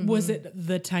 isn't it? Was it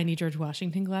the tiny George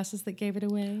Washington glasses that gave it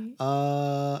away?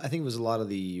 I think it was a lot of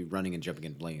the running and jumping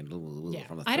and playing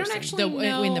from the I don't first actually thing.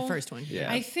 know. In the first one.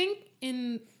 Yeah. I think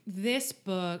in this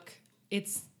book,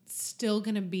 it's still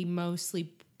going to be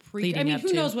mostly Leading up who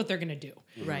to. knows what they're going to do,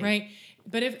 Right. Right.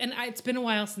 But it's been a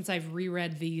while since I've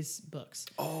reread these books.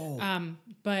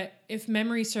 But if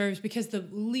memory serves, because the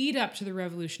lead up to the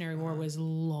Revolutionary War was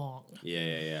long.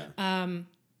 Yeah.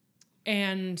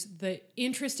 And the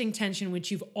interesting tension,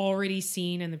 which you've already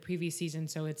seen in the previous season,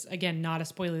 so it's, again, not a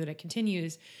spoiler that it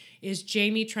continues, is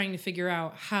Jaime trying to figure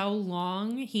out how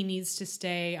long he needs to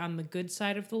stay on the good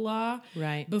side of the law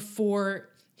Right. before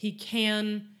he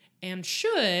can and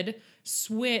should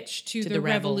switch to the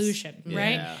rebels. revolution,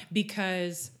 right? Yeah.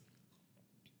 Because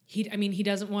he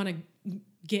doesn't want to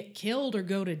get killed or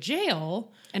go to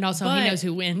jail. And also but- he knows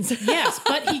who wins. Yes,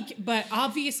 but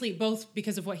obviously both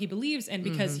because of what he believes and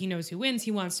because he knows who wins,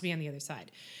 he wants to be on the other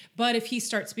side. But if he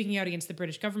starts speaking out against the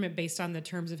British government based on the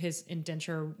terms of his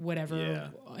indenture,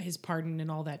 whatever, his pardon and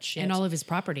all that shit, And all of his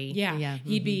property. yeah,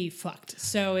 he'd be fucked.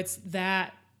 So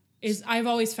I've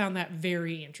always found that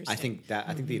very interesting. I think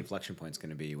the inflection point is going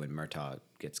to be when Murtaugh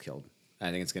gets killed. I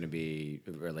think it's going to be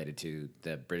related to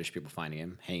the British people finding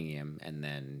him, hanging him, and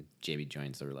then Jaime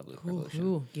joins the revolution.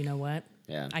 Ooh, you know what?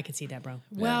 Yeah. I can see that, bro.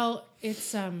 Well,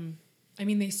 it's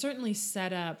they certainly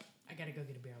set up I gotta go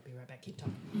get a beer. I'll be right back. Keep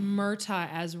talking. Murtaugh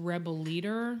as rebel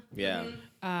leader Yeah.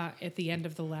 at the end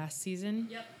of the last season.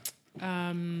 Yep.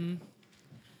 I'm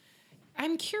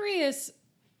curious.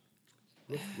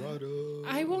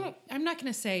 I'm not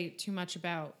going to say too much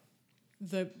about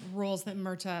the roles that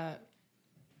Murtaugh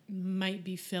might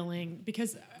be filling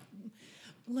because,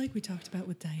 like we talked about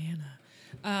with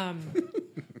Diana,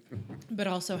 but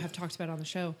also have talked about on the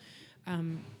show,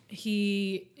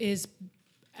 he is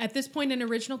at this point an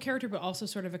original character, but also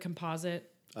sort of a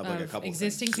composite Of, like, a couple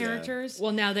existing things, yeah. characters.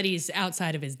 Well, now that he's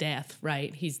outside of his death,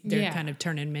 right? They're Yeah. kind of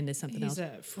turning him into something He's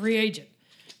else. a free agent.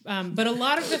 But a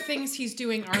lot of the things he's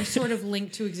doing are sort of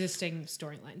linked to existing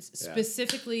storylines,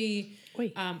 specifically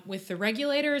with the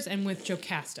Regulators and with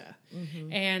Jocasta.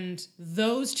 And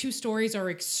those two stories are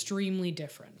extremely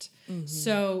different.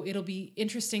 So it'll be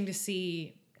interesting to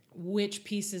see which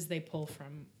pieces they pull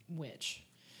from which.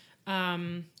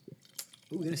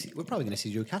 We're probably going to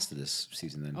see Jocasta this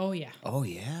season then. Oh, yeah. Oh,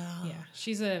 yeah. Yeah.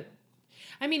 She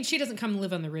doesn't come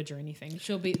live on the Ridge or anything.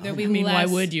 There'll be I mean, less. why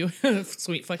would you?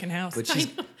 Sweet fucking house.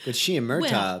 But she and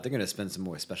Murtaugh, Well- they're going to spend some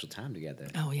more special time together.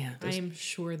 Oh yeah. I am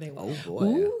sure they will. Oh, boy.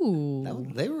 Ooh.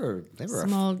 They were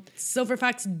Small silver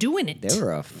fox doing it. they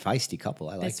were a feisty couple.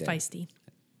 I liked That's it. feisty.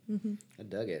 I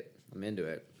dug it. I'm into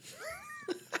it.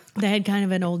 They had kind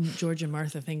of an old George and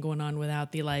Martha thing going on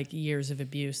without the years of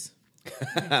abuse.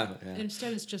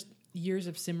 Instead, it's just years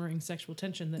of simmering sexual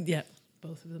tension that Yep.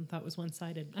 both of them thought was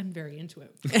one-sided. I'm very into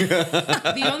it.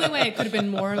 The only way it could have been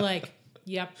more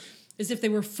as if they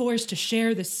were forced to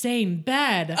share the same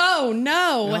bed. Oh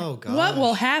no! Oh, gosh. What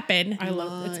will happen? I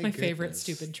love it's my my favorite goodness.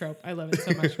 stupid trope. I love it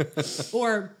so much.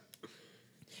 Or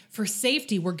for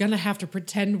safety, we're gonna have to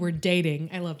pretend we're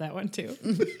dating. I love that one too.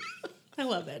 I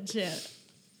love that shit.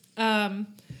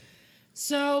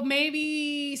 So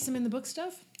maybe some in the book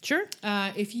stuff. Sure.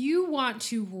 If you want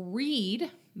to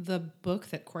read the book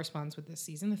that corresponds with this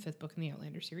season, the 5th book in the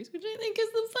Outlander series, which I think is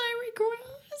The Fiery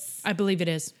Cross, I believe it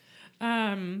is.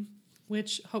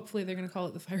 which hopefully they're going to call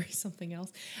it The Fiery something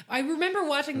else. I remember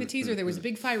watching the teaser. There was a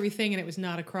big fiery thing, and it was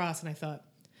not a cross, and I thought,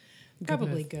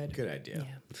 probably good. Good idea.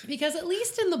 Because at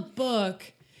least in the book,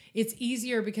 it's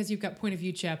easier because you've got point of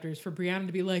view chapters for Brianna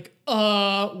to be like,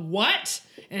 what?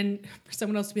 And for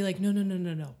someone else to be like,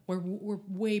 no. We're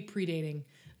way predating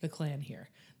the clan here.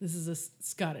 This is a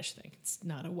Scottish thing. It's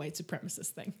not a white supremacist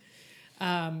thing.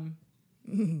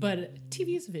 But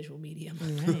TV is a visual medium.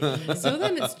 Right. So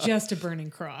then it's just a burning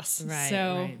cross. Right.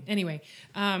 So right. anyway,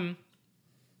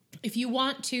 if you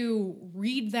want to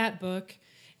read that book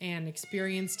and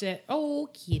experienced it,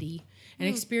 and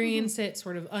experience it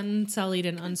sort of unsullied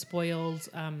and unspoiled,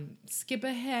 skip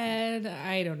ahead.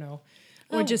 I don't know.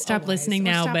 Or just stop listening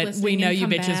Or now, stop but listening we know and you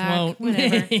come bitches back, won't.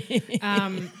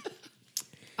 Whatever.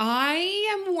 I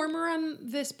am warmer on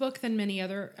this book than many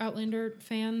other Outlander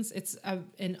fans. It's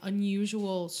an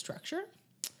unusual structure.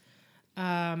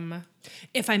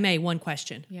 If I may, one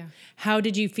question. Yeah. How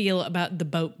did you feel about the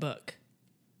boat book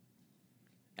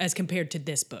as compared to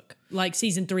this book? Like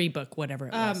season 3 book, whatever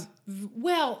it was.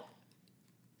 Well,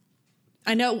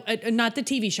 I know, not the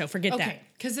TV show. Forget that. okay,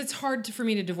 because it's hard for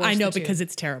me to divorce. I know the two. because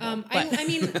it's terrible. I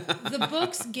mean, the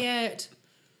books get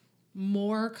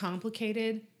more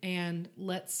complicated and,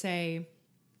 let's say,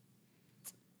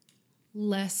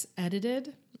 less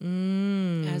edited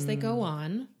as they go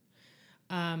on.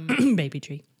 Baby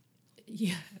tree.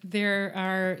 Yeah, there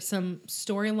are some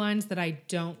storylines that I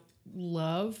don't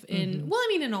love in. Well, I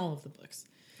mean, in all of the books.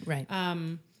 Right.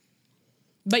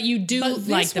 But you do But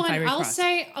like this the one, Fiery Cross.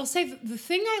 I'll say the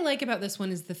thing I like about this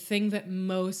one is the thing that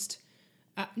most.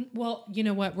 Well, you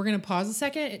know what? We're going to pause a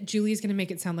second. Julie's going to make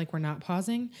it sound like we're not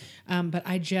pausing, but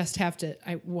I just have to.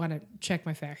 I want to check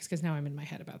my facts because now I'm in my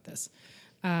head about this.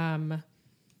 The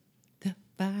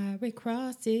Fiery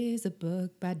Cross is a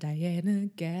book by Diana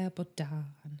Gabaldon.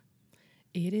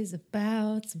 It is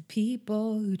about some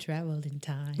people who traveled in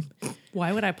time.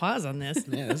 Why would I pause on this?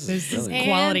 Yeah, this This is is really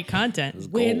quality content.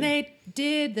 When gold. they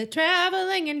did the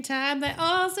traveling in time, they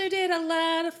also did a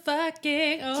lot of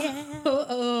fucking.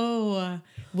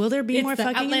 Will there be It's more the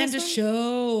fucking Outlander in this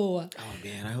show. Oh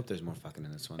man, I hope there's more fucking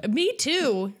in this one. one? Me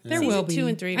too. There Season will be 2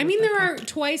 and 3. I were mean, there fucking- are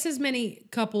twice as many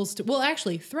couples. Well,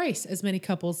 actually, thrice as many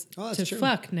couples Oh, that's to true.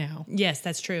 fuck now, Yes,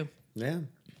 that's true. Yeah.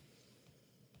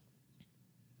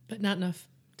 but not enough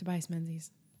Tobias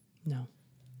Menzies. No.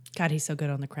 God, he's so good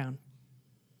on The Crown.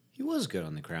 He was good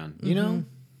on The Crown. You know?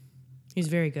 He's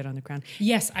very good on The Crown.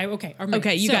 Yes, okay. All right.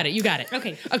 Okay, you So- got it. You got it.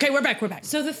 Okay. Okay, we're back. We're back.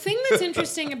 So the thing that's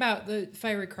interesting about the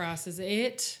Fiery Cross is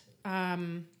it,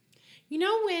 you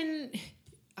know, when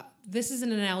this is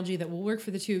an analogy that will work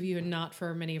for the two of you and not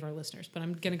for many of our listeners, but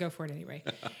I'm going to go for it anyway.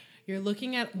 You're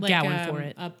looking at like Gowing for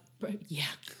it.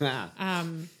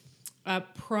 a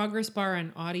progress bar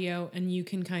on audio, and you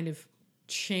can kind of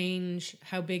change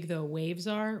how big the waves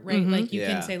are, right? Like you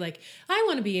Yeah. can say like, I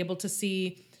want to be able to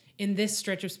see in this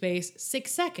stretch of space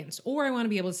 6 seconds, or I want to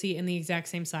be able to see in the exact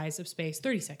same size of space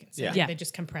 30 seconds. Yeah. Like, Yeah. they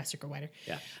just compress or go wider.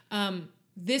 Yeah.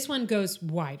 This one goes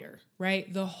wider,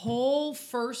 right? The whole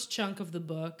first chunk of the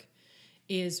book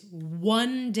is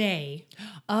one day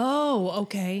Oh,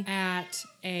 okay. at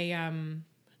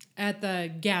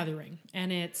the gathering,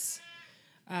 and it's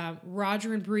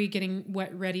Roger and Bree getting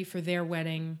ready for their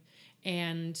wedding,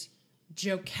 and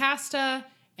Jocasta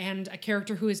and a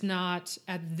character who is not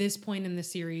at this point in the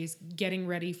series getting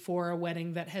ready for a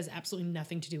wedding that has absolutely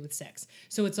nothing to do with sex.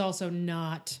 So it's also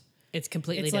not. It's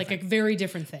completely It's different. like a very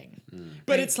different thing.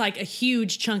 but it's like a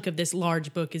huge chunk of this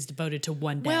large book is devoted to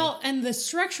one day. Well, and the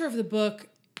structure of the book,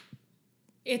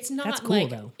 it's not That's cool, like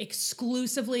though.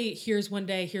 exclusively here's one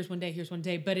day, here's one day, here's one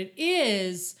day, but it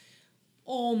is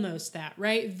almost that,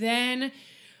 right? Then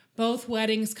both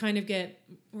weddings kind of get,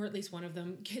 or at least one of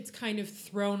them gets kind of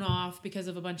thrown off because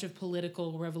of a bunch of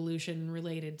political revolution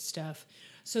related stuff.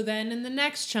 So then in the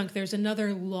next chunk, there's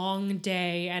another long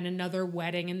day and another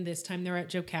wedding, and this time they're at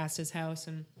Jocasta's house,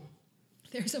 and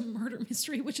there's a murder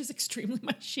mystery, which is extremely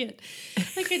my shit.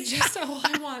 Like,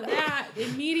 I want that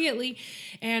immediately.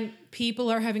 And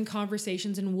people are having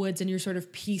conversations in woods, and you're sort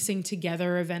of piecing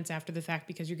together events after the fact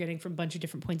because you're getting from a bunch of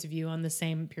different points of view on the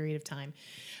same period of time.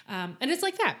 And it's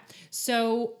like that.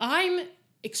 So I'm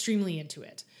extremely into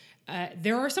it.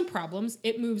 There are some problems.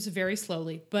 It moves very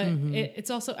slowly, but it's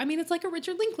also, I mean, it's like a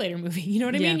Richard Linklater movie. You know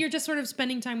what I Yeah. mean? You're just sort of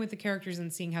spending time with the characters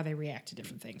and seeing how they react to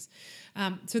different things.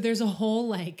 So there's a whole,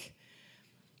 like,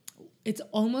 it's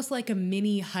almost like a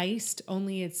mini heist,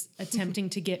 only it's attempting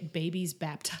to get babies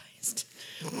baptized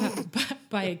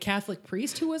by a Catholic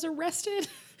priest who was arrested.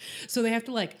 So they have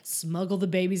to like smuggle the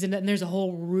babies in, and there's a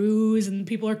whole ruse, and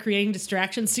people are creating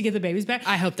distractions to get the babies back.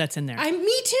 I hope that's in there.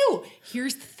 Me too.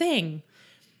 Here's the thing.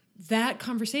 That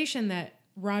conversation that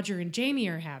Roger and Jamie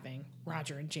are having,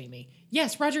 Roger and Jamie.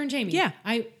 Yes, Roger and Jamie. Yeah.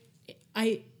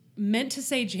 I meant to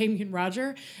say Jamie and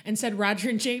Roger and said Roger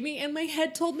and Jamie, and my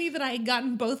head told me that I had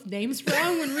gotten both names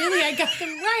wrong when really I got them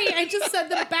right. I just said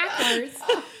them backwards.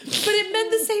 But it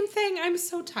meant the same thing. I'm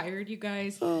so tired, you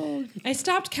guys. I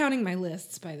stopped counting my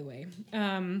lists, by the way.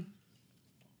 And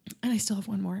I still have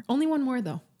one more. Only one more,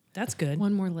 though. That's good.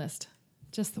 One more list.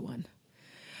 Just the one.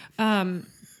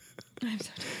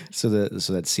 So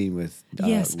that scene with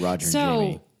Yes. Roger and so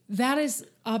Jamie. that is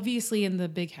obviously in the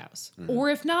big house.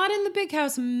 Or if not in the big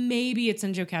house, maybe it's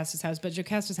in Jocasta's house. But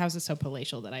Jocasta's house is so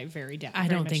palatial that I I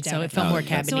don't think so. It felt more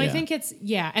cabin. So I think it's,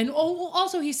 and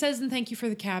also he says, and thank you for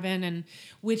the cabin, and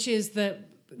which is the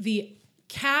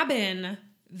cabin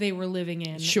they were living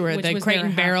in. Sure, which the was crate their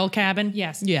and barrel cabin.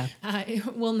 Yes. Yeah.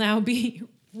 It will now be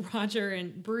Roger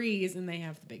and Bree's, and they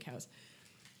have the big house.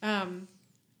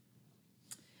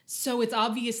 So it's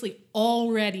obviously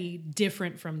already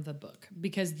different from the book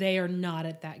because they are not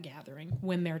at that gathering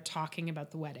when they're talking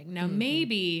about the wedding. Now,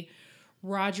 maybe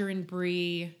Roger and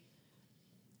Bree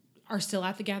are still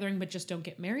at the gathering, but just don't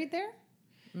get married there.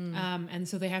 And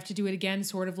so they have to do it again,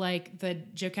 sort of like the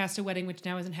Jocasta wedding, which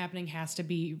now isn't happening, has to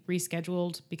be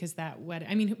rescheduled because that wedding,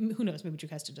 I mean, who knows? Maybe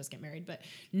Jocasta does get married, but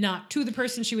not to the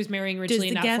person she was marrying Does originally.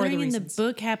 the Not for the gathering in reasons. the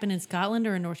book happen in Scotland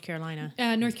or in North Carolina?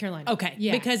 North Carolina. Okay,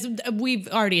 Yeah. because we've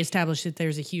already established that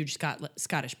there's a huge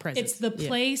Scottish presence. It's the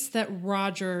place that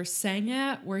Roger sang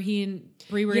at where he and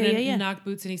Bree were Yeah, going to yeah, yeah. knock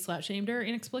boots and he slut shamed her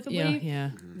inexplicably. Yeah, yeah.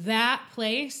 That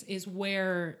place is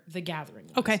where the gathering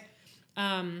was. Okay.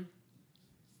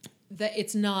 That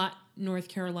it's not North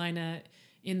Carolina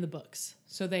in the books.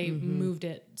 So they moved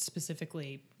it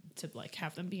specifically to like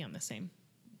have them be on the same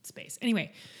space.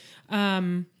 Anyway,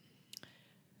 and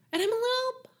I'm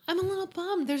a little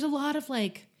bummed. There's a lot of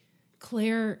like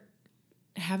Claire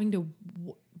having to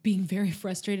being very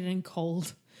frustrated and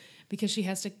cold because she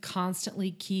has to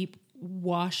constantly keep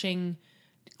washing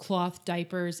cloth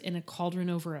diapers in a cauldron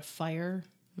over a fire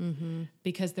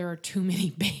because there are too many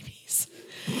babies.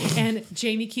 And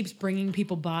Jamie keeps bringing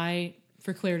people by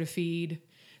for Claire to feed.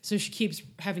 So she keeps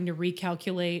having to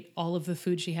recalculate all of the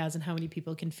food she has and how many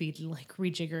people can feed and like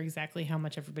rejigger exactly how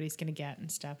much everybody's going to get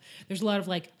and stuff. There's a lot of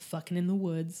like fucking in the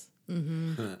woods.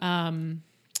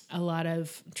 A lot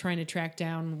of trying to track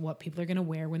down what people are going to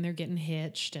wear when they're getting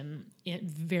hitched and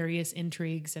various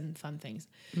intrigues and fun things.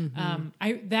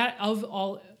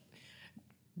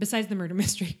 Besides the murder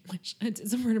mystery, which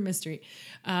it's a murder mystery,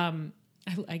 I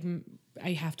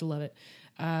have to love it.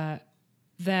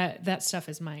 That stuff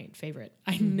is my favorite.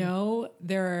 I know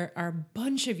there are a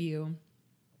bunch of you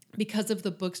because of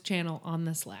the Books channel on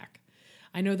the Slack.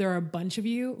 I know there are a bunch of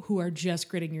you who are just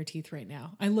gritting your teeth right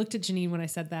now. I looked at Janine when I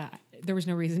said that. There was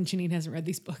no reason Janine hasn't read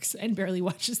these books and barely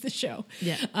watches the show.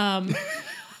 Yeah. But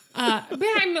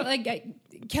I'm like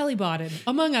Kelly Bodden,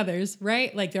 among others,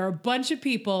 right? Like there are a bunch of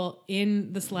people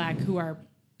in the Slack who are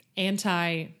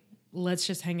anti. Let's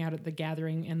just hang out at the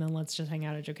gathering, and then let's just hang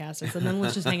out at Jocasta's, and then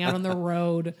let's just hang out on the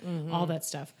road, all that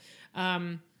stuff.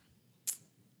 But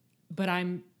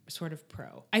I'm sort of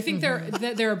pro. I think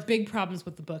there are big problems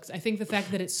with the books. I think the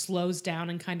fact that it slows down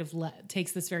and kind of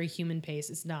takes this very human pace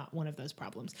is not one of those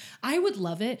problems. I would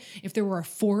love it if there were a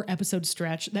 4-episode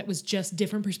stretch that was just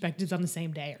different perspectives on the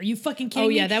same day. Are you fucking kidding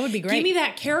me? Oh yeah, that would be great. Give me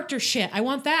that character shit. I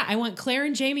want that. I want Claire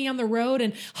and Jamie on the road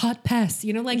and hot pess.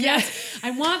 You know, like yes.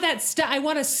 I want that stuff. I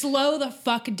want to slow the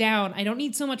fuck down. I don't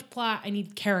need so much plot. I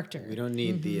need character. We don't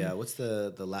need the what's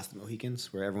the Last of the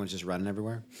Mohicans where everyone's just running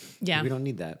everywhere. Yeah, we don't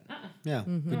need that. Yeah,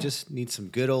 we just need some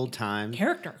good old time.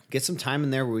 Character. Get some time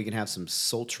in there where we can have some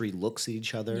sultry looks at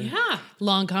each other. Yeah.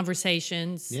 long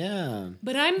conversations. Yeah.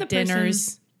 But I'm the Dinners,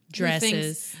 person who dresses.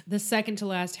 thinks the second to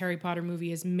last Harry Potter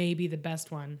movie is maybe the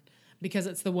best one because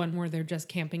it's the one where they're just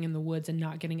camping in the woods and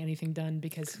not getting anything done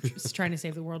because trying to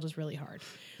save the world is really hard.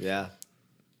 Yeah.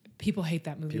 People hate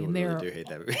that movie, People and they're really do hate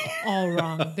that movie. all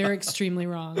wrong. They're extremely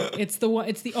wrong. It's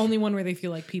the only one where they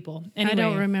feel like people. Anyway, I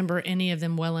don't remember any of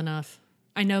them well enough.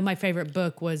 I know my favorite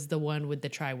book was the one with the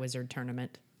Triwizard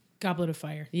Tournament. Goblet of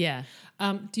Fire. Yeah.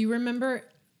 Do you remember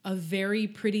a very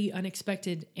pretty,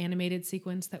 unexpected animated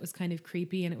sequence that was kind of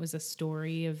creepy, and it was a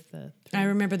story of the... I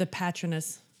remember the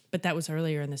Patronus, but that was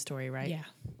earlier in the story, right? Yeah.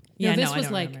 Yeah, this no, I was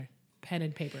don't like remember. pen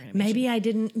and paper animation.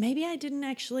 Maybe I didn't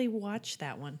actually watch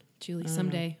that one. Julie,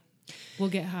 someday we'll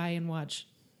get high and watch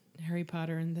Harry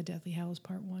Potter and the Deathly Hallows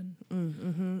Part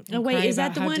 1. Oh wait, Cry is that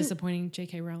about the how one? disappointing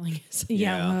J.K. Rowling is.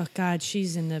 Yeah. Oh God,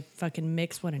 she's in the fucking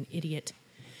mix. What an idiot.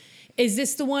 Is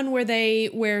this the one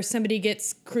where somebody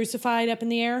gets crucified up in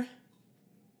the air?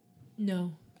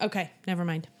 No. Okay, never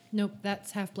mind. Nope,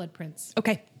 that's Half-Blood Prince.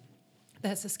 Okay.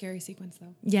 That's a scary sequence,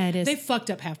 though. Yeah, it is. They fucked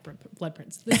up Half-Blood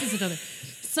Prince. This is another.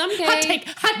 Someday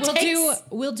Hot takes.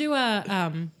 we'll do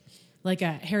a like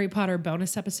a Harry Potter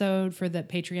bonus episode for the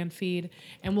Patreon feed,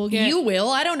 and we'll get You will.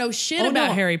 I don't know shit about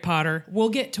no. Harry Potter. We'll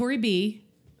get Tori B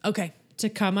Okay. to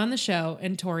come on the show,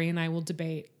 and Tori and I will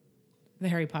debate the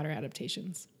Harry Potter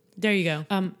adaptations. There you go.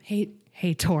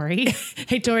 Hey, Tori.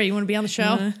 Hey, Tori, you want to be on the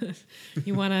show?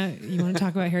 You wanna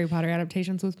talk about Harry Potter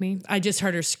adaptations with me? I just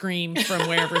heard her scream from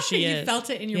wherever she is. You felt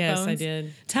it in your yes, bones. I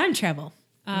did. Time travel.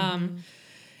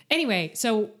 Anyway,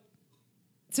 so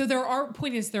there are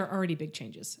already big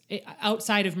changes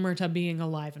outside of Murta being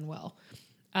alive and well.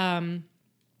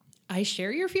 I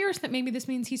share your fears that maybe this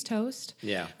means he's toast.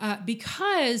 Yeah.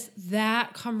 Because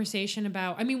that conversation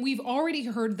we've already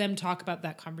heard them talk about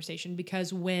that conversation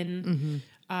because when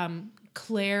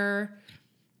Claire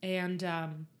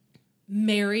and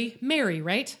Mary,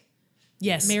 right?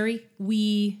 Yes. Mary,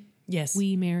 we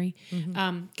Mary,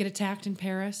 Mm-hmm. get attacked in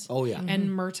Paris. Oh, yeah. And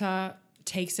Murta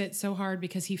takes it so hard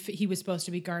because he was supposed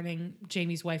to be guarding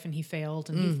Jamie's wife and he failed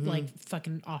and he like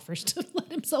fucking offers to let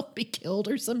himself be killed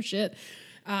or some shit.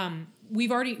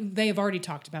 They have already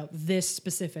talked about this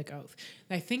specific oath.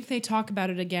 I think they talk about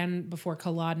it again before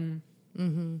Culloden.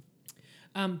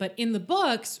 But in the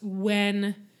books,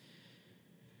 when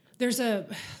there's a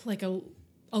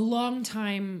long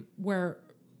time where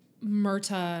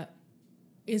Murta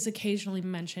is occasionally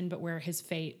mentioned, but where his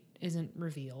fate isn't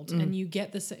revealed, and you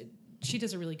get this. She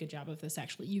does a really good job of this.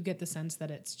 Actually, you get the sense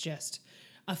that it's just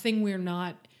a thing we're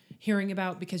not hearing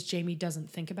about because Jamie doesn't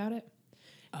think about it.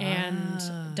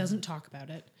 And doesn't talk about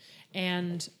it.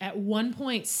 And at one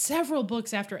point, several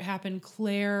books after it happened,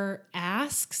 Claire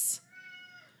asks,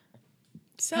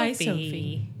 Sophie. "Hi,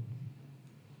 Sophie."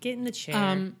 Get in the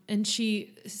chair. And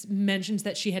she mentions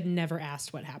that she had never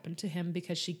asked what happened to him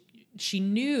because she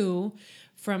knew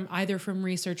from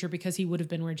research or because he would have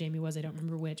been where Jamie was. I don't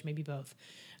remember which, maybe both.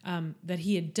 That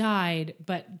he had died,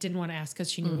 but didn't want to ask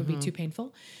because she knew it would be too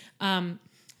painful.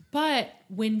 But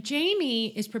when Jamie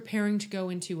is preparing to go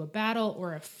into a battle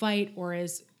or a fight or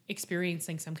is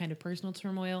experiencing some kind of personal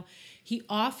turmoil, he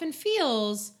often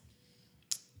feels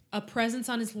a presence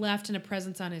on his left and a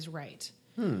presence on his right.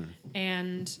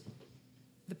 And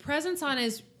the presence on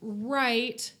his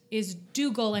right is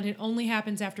Dougal, and it only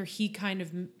happens after he kind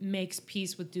of makes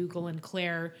peace with Dougal, and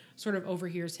Claire sort of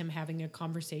overhears him having a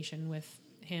conversation with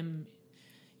him,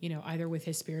 either with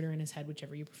his spirit or in his head,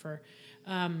 whichever you prefer.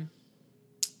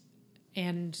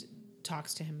 And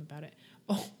talks to him about it.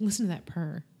 Oh, listen to that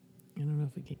purr. I don't know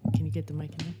if we can you get the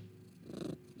mic in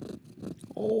there?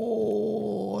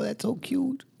 Oh, that's so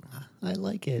cute. I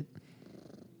like it.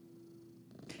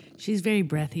 She's very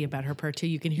breathy about her purr too.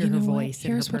 You can hear her voice.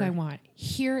 Here's in her what I purr. want.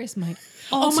 Here is my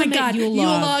Oh my ultimate God! Yule Yule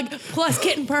log. log plus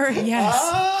kitten purr. Yes.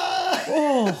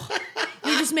 Oh,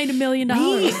 we just made $1 million.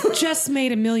 We just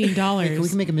made $1 million. We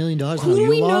can make $1 million on Who a do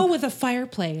we Yule know log? with a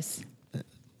fireplace?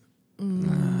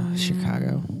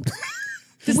 Chicago.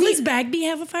 Does Liz Bagby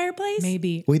have a fireplace?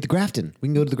 Maybe. Wait, the Grafton. We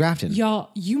can go to the Grafton.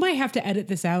 Y'all, you might have to edit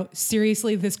this out.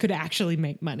 Seriously, this could actually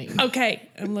make money. Okay,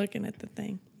 I'm looking at the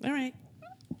thing. All right.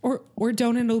 Or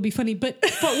don't, and it'll be funny. But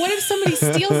what if somebody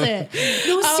steals it?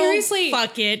 No, seriously.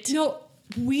 fuck it. No,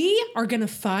 we are gonna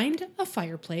find a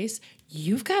fireplace.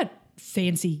 You've got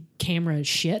fancy camera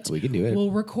shit. We can do it.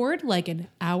 We'll record like an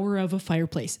hour of a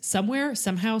fireplace. Somewhere,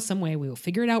 somehow, some way, we will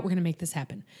figure it out. We're gonna make this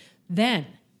happen. Then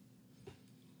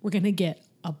we're gonna get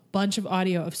a bunch of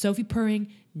audio of Sophie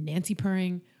purring, Nancy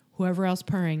purring, whoever else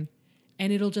purring,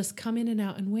 and it'll just come in and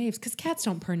out in waves because cats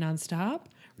don't purr nonstop,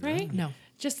 right? No.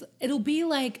 Just it'll be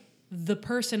like the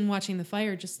person watching the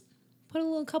fire just put a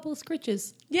little couple of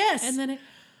scritches. Yes. And then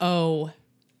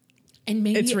And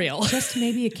maybe it's real. Just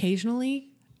maybe occasionally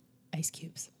ice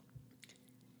cubes.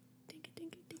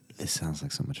 This sounds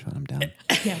like so much fun. I'm down.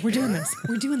 Yeah, we're doing this.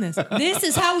 We're doing this. This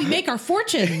is how we make our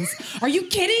fortunes. Are you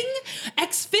kidding?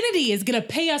 Xfinity is going to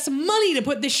pay us money to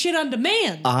put this shit on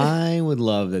demand. I would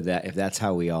love that if that's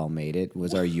how we all made it,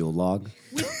 was our Yule log.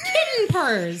 With kitten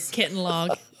purrs. Kitten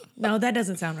log. No, that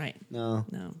doesn't sound right. No.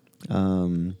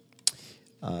 No.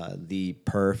 The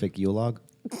perfect Yule log.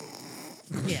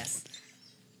 Yes.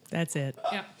 That's it.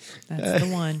 Yeah. That's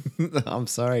the one. I'm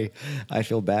sorry. I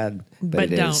feel bad. But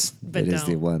it don't. is. But it don't. is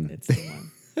the one. It's the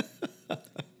one.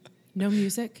 No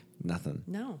music. Nothing.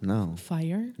 No. No.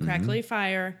 Fire. Crackly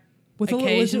fire. With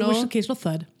occasional. with occasional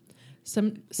thud.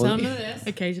 Some of this.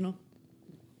 Occasional.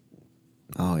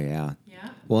 Oh, yeah. Yeah.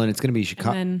 Well, and it's going to be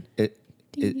Chicago. And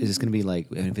Is this going to be like,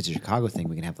 and if it's a Chicago thing,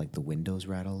 we can have like the windows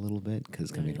rattle a little bit because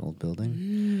it's going to be an old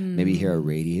building. Maybe hear a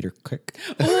radiator click.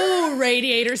 Ooh,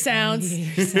 radiator sounds.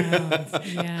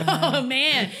 Yeah. Oh,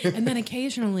 man. And then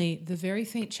occasionally the very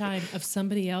faint chime of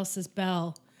somebody else's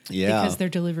bell. Yeah. Because their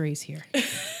delivery's here.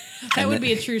 That would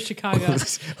be a true Chicago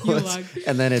Yule log.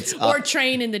 And then it's Or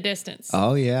train in the distance.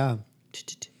 oh yeah.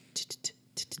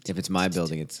 If it's my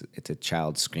building, it's a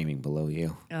child screaming below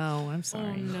you. Oh, I'm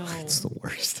sorry. No. It's the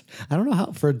worst. I don't know how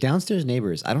for downstairs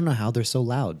neighbors. I don't know how they're so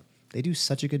loud. They do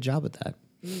such a good job at that.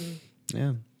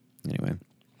 Yeah. Anyway.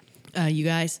 You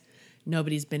guys,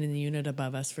 nobody's been in the unit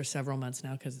above us for several months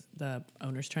now because the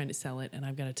owner's trying to sell it, and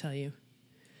I've got to tell you,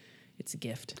 it's a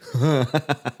gift.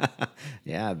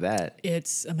 Yeah, I bet.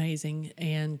 It's amazing,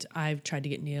 and I've tried to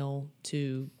get Neil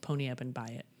to pony up and buy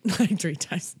it like 3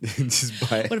 times. Just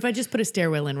buy it. What if I just put a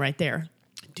stairwell in right there,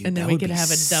 Dude, and then that we would could be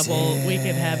have a double? We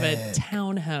could have a sick.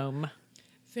 townhome.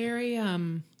 Very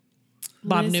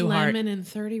Bob Liz Newhart. Lemon and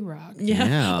 30 Rock.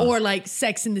 Yeah. Or like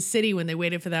Sex in the City when they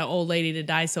waited for that old lady to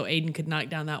die so Aiden could knock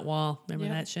down that wall. Remember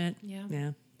Yep. that shit? Yeah.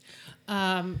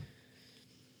 Yeah.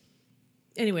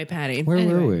 Anyway, Patty. Where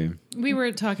were we? We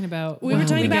were talking about We were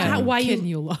talking about got why Kid you-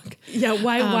 New Look. Yeah,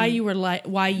 why you were like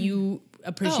why you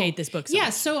appreciate this book so Yeah,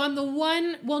 much. so on the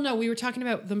one, well, no, we were talking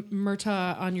about the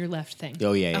Murtaugh on your left thing.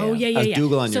 Oh, yeah. Oh, yeah.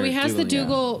 Dougal on So your he has the yeah.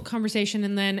 Dougal conversation,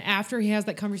 and then after he has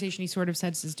that conversation, he sort of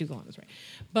says his Dougal on his right.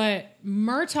 But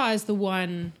Murtaugh is the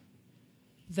one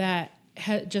that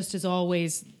just is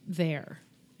always there,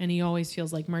 and he always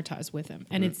feels like Murtaugh is with him,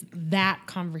 and it's that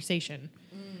conversation.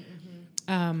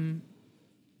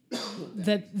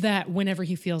 That whenever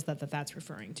he feels that's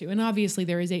referring to, and obviously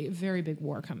there is a very big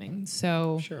war coming.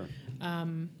 So Sure.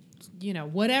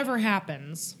 Whatever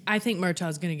happens, I think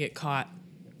Murtaugh's going to get caught.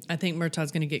 I think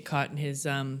Murtaugh's going to get caught in his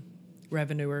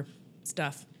revenuer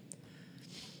stuff.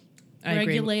 I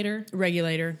agree.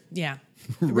 Regulator, yeah.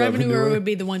 Revenuer would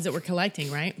be the ones that we're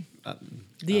collecting, right?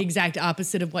 The exact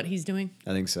opposite of what he's doing.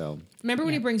 I think so. remember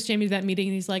when he brings Jamie to that meeting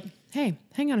and he's like, "Hey,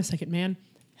 hang on a second, man.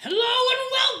 Hello and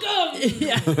welcome."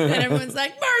 Yeah, and everyone's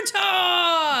like,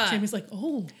 Murtaugh! Jamie's like,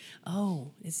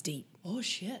 Oh, it's deep. oh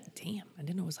shit. Damn, I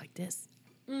didn't know it was like this.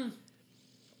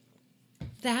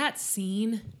 That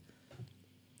scene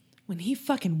when he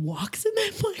fucking walks in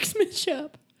that blacksmith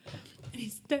shop and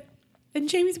he's there, and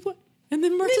Jamie's what? And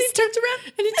then Murtaugh turns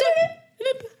around and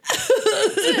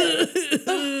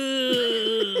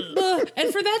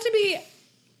and for that to be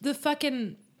the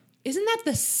fucking, isn't that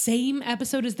the same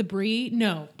episode as the Brie?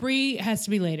 No, Brie has to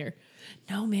be later.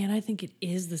 No, man, I think it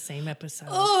is the same episode.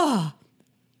 Oh,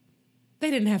 they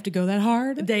didn't have to go that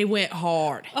hard. They went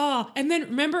hard. Oh, and then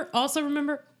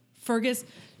remember Fergus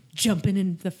jumping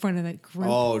in the front of that group.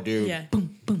 Oh, dude. Yeah.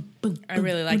 Boom, boom, boom. I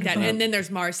really like that. And then there's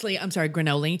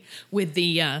Granoli with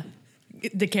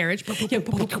the carriage.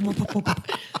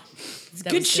 It's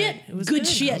Good shit. It was Good good.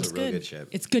 shit. That was It's real good shit.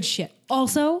 It's good shit.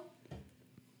 Also,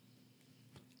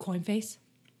 Coinface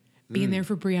being there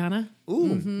for Brianna.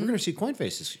 Ooh, we're going to see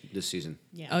Coinface this season.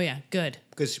 Yeah. Oh, yeah. Good.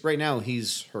 Because right now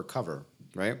he's her cover,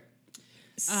 right?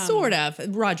 Sort of.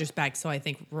 Roger's back, so I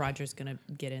think Roger's going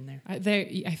to get in there. I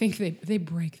think they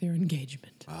break their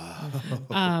engagement.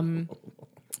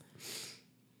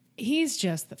 He's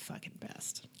just the fucking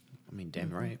best. I mean,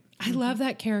 damn right. I love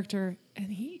that character,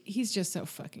 and he's just so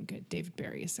fucking good. David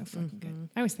Barry is so fucking good.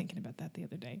 I was thinking about that the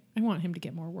other day. I want him to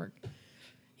get more work.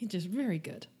 He's just very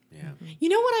good. Yeah. You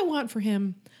know what I want for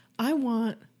him? I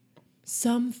want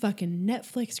some fucking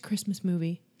Netflix Christmas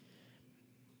movie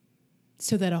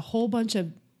so that a whole bunch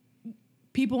of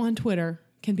people on Twitter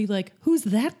can be like, "Who's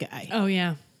that guy?" Oh,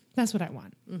 yeah. That's what I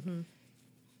want.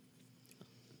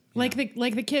 Like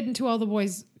the kid in To All the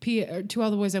Boys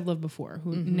I've Loved Before,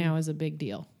 who now is a big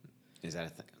deal. Is that a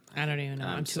thing? I don't even know.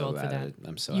 I'm too so old for out that. of it.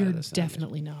 I'm so You're out of this.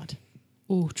 definitely not.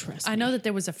 Oh, trust me. I know that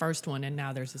there was a first one, and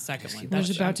now there's a second one. There's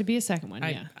about to be a second one.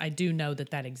 Yeah, I do know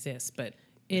that exists, but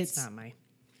it's not my...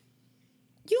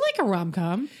 you like a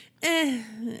rom-com.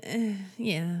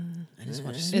 Yeah.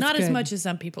 It's Not as good. much as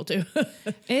some people do.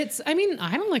 I mean,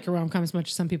 I don't like a rom-com as much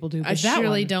as some people do. But I that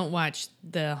surely one, don't watch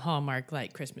the Hallmark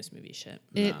like Christmas movie shit.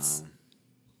 It's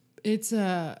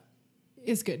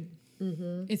good.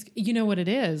 It's, you know what it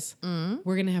is?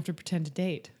 We're gonna have to pretend to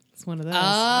date. It's one of those.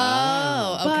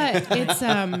 Oh, okay. But it's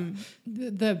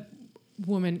the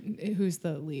woman who's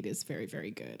the lead is very, very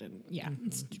good, and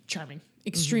it's charming,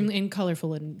 extremely and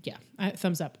colorful, and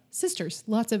thumbs up. Sisters,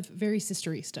 lots of very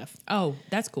sistery stuff. Oh,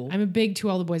 that's cool. I'm a big To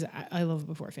All the Boys I Love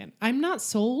Before fan. I'm not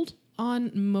sold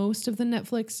on most of the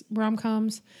Netflix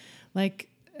rom-coms. Like,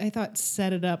 I thought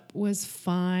Set It Up was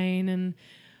fine, and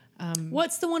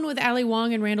What's the one with Ali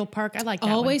Wong and Randall Park? I like that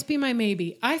Always one. Be My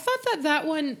Maybe. I thought that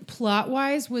one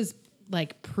plot-wise was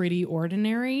like pretty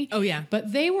ordinary. Oh, yeah.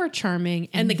 But they were charming,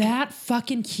 and that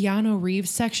fucking Keanu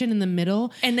Reeves section in the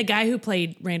middle. And the guy who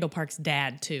played Randall Park's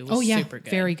dad, too, was super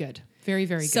good. Very good. Very,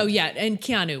 very good. So, yeah, and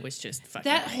Keanu was just fucking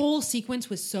that great. whole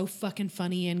sequence was so fucking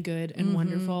funny and good and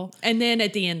wonderful. And then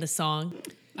at the end, the song.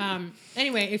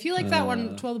 Anyway, if you like that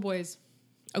one, 12 the Boys,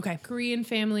 Okay. Korean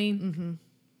family.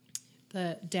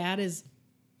 The dad is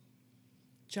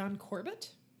John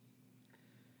Corbett.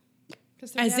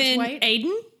 'Cause their As dad's in white.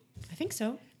 Aiden? I think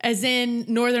so. As in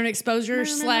Northern Exposure /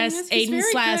 he's Aiden /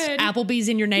 very good. Applebee's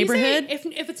in your He's neighborhood.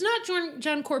 if it's not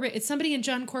John Corbett, it's somebody in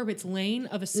John Corbett's lane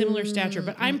of a similar stature,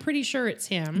 but I'm pretty sure it's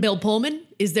him. Bill Pullman.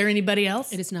 Is there anybody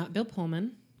else? It is not Bill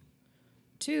Pullman.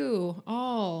 2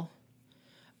 all.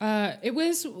 It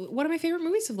was one of my favorite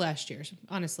movies of last year,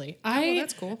 honestly.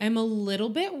 that's cool. am a little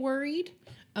bit worried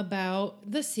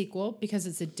about the sequel because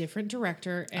it's a different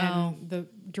director, and the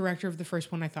director of the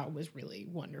first one I thought was really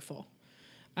wonderful.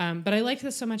 But I liked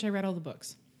this so much I read all the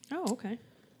books. Oh, okay.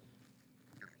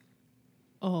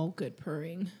 Oh, good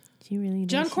purring. Do you really?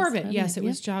 John Corbett. Yes, it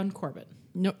was John Corbett.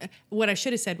 No, what I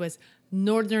should have said was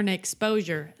Northern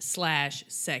Exposure /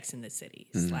 Sex in the City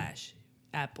 /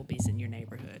 Applebee's in your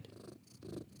neighborhood.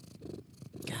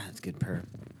 God, it's good purr.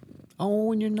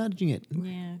 Oh, and you're nudging it.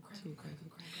 Yeah.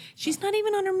 She's not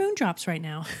even on her moon drops right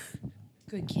now.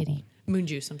 Good kitty. Moon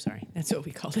juice, I'm sorry. That's what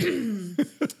we called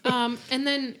it. And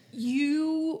then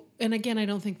and again, I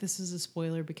don't think this is a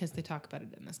spoiler because they talk about it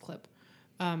in this clip.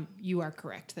 You are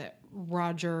correct that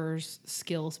Roger's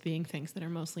skills being things that are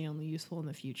mostly only useful in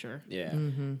the future. Yeah.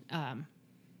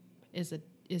 Is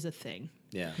a thing.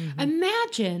 Yeah.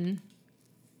 Imagine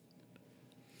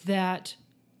that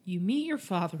you meet your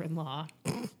father-in-law,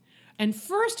 and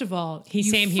first of all, He's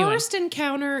you Sam Heughan. first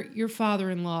encounter your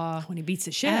father-in-law When he beats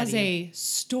the shit out as of you. a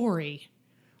story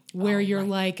where you're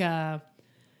like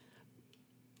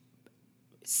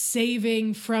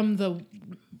saving from the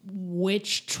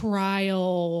witch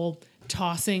trial,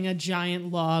 tossing a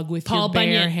giant log with Paul your bare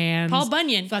Bunyan. hands. Paul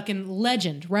Bunyan. Fucking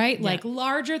legend, right? Yeah. Like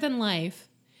larger than life.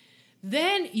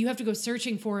 Then you have to go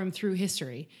searching for him through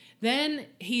history. Then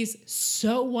he's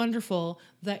so wonderful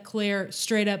that Claire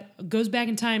straight up goes back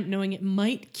in time knowing it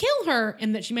might kill her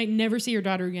and that she might never see her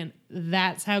daughter again.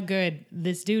 That's how good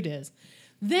this dude is.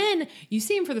 Then you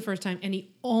see him for the first time and he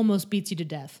almost beats you to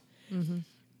death. Mm-hmm.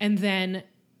 And then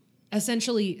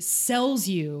essentially sells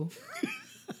you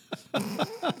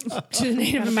to the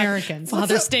Native Americans.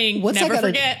 Father Sting. what's that Never gotta-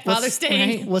 forget. what's- Father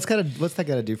Sting. right? What's that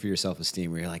got to do for your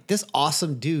self-esteem? Where you're like, this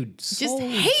awesome dude Just so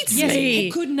hates Yes, me.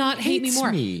 he could not hate me Hates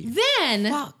more. me.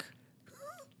 Then Fuck.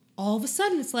 all of a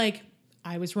sudden it's like,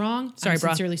 I was wrong. Sorry, I'm brah.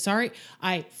 sincerely sorry.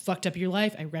 I fucked up your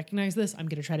life. I recognize this. I'm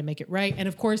going to try to make it right. And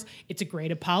of course, it's a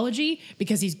great apology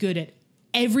because he's good at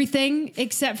everything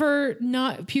except for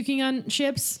not puking on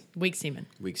ships. Weak semen.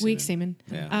 Weak semen.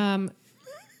 Yeah.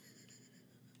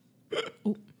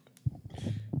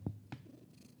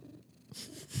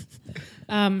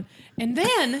 And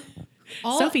then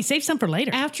Sophie, save some for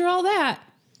later. after all that,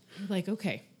 you're like,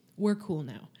 okay, we're cool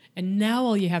now. And now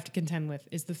all you have to contend with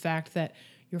is the fact that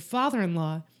your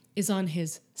father-in-law is on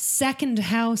his second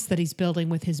house that he's building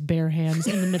with his bare hands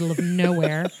in the middle of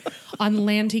nowhere on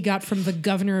land he got from the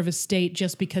governor of his state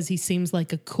just because he seems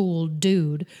like a cool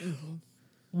dude.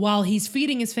 While he's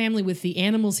feeding his family with the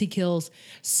animals he kills,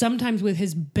 sometimes with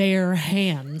his bare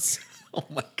hands. Oh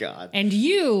my God. And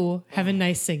you have a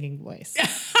nice singing voice.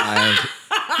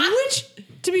 Which,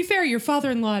 to be fair, your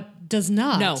father-in-law does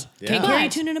not. No. Yeah. Can't carry a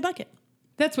But tune in a bucket.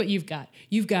 that's what you've got.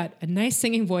 You've got a nice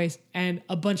singing voice and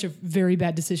a bunch of very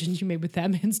bad decisions you made with that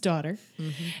man's daughter.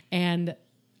 And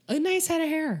a nice head of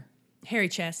hair. Hairy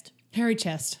chest. Hairy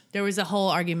chest. There was a whole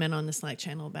argument on the Slack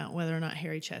channel about whether or not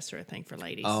hairy chests are a thing for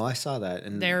ladies. Oh, I saw that.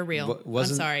 And They're real. I'm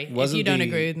wasn't- sorry. If wasn't you don't the-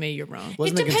 agree with me, you're wrong. It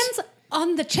wasn't the depends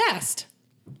on the chest.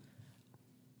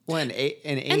 Well, and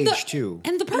And age too.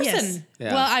 And the person. Yes.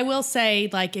 Yeah. Well, I will say,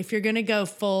 like, if you're gonna go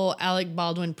full Alec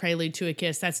Baldwin Prelude to a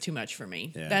Kiss, that's too much for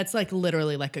me. Yeah. That's like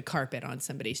literally like a carpet on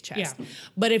somebody's chest. Yeah.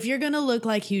 But if you're gonna look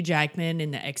like Hugh Jackman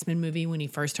in the X-Men movie when he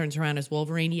first turns around as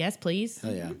Wolverine, yes, please.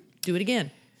 Hell yeah. Do it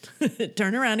again.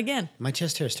 Turn around again. My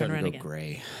chest hair is starting around to go again.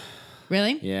 gray.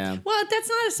 Really? Yeah. Well, that's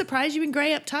not a surprise. You've been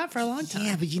gray up top for a long time.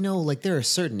 Yeah, but you know, like there are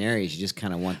certain areas you just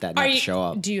kind of want that not to show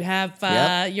up. Do you have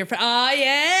Yep. your? Oh yeah.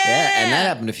 Yeah, and that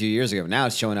happened a few years ago. Now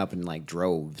it's showing up in like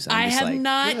droves. I'm I just have like,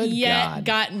 not good yet God.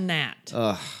 gotten that.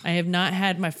 Ugh. I have not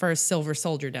had my first Silver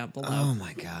Soldier down below. Oh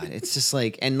my God. It's just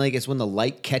like, and like it's when the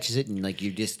light catches it and like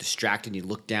you're just distracted and you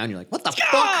look down, you're like, what the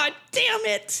fuck? God damn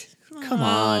it! Come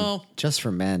on. Just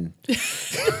for men.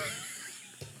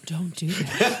 Don't do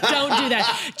that. Don't do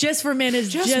that. Just for Men is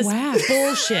just wax.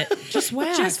 bullshit. Just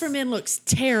wax. Just for Men looks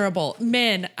terrible.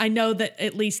 Men, I know that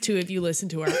at least 2 of you listen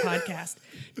to our podcast.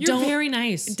 You're very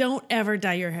nice. Don't ever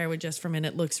dye your hair with Just for Men.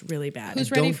 It looks really bad. Who's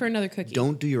ready Don't- for another cookie?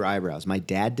 Don't do your eyebrows. My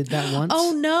dad did that once.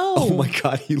 Oh no! Oh my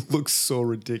God, he looks so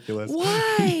ridiculous.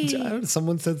 Why? I don't know,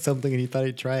 someone said something and he thought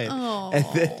he'd try it. And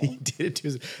then he did it to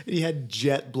his, and he had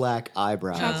jet black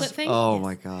eyebrows. Chocolate thing? Oh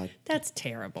my God. That's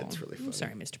terrible. That's really I'm funny.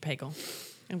 sorry, Mr. Pagel.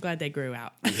 I'm glad they grew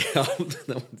out. Yeah, that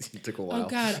one took a while. Oh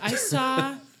God, I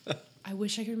saw I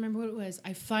wish I could remember what it was.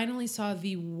 I finally saw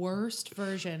the worst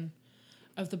version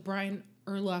of the Brian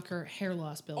Urlacher hair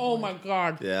loss billboard. Oh my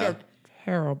God. Yeah. They're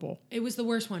terrible. It was the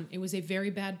worst one. It was a very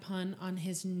bad pun on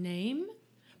his name,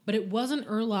 but it wasn't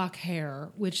Urlach hair,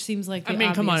 which seems like the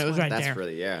come on, obvious it was one. right That's there.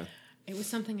 really, yeah. It was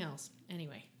something else.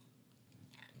 Anyway.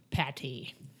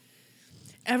 Patty.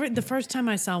 The first time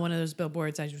I saw one of those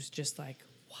billboards, I was just like,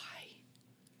 why?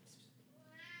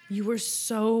 You were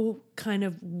so kind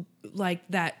of like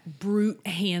that brute,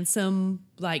 handsome,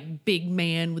 like big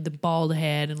man with the bald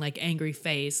head and like angry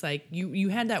face. Like you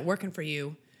had that working for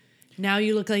you. Now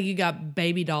you look like you got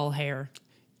baby doll hair.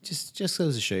 Just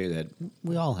goes to show you that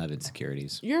we all have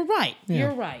insecurities. You're right. Yeah.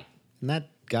 You're right. And that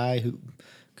guy who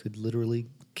could literally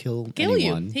kill Kill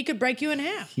anyone, you. He could break you in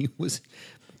half. he was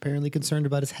apparently concerned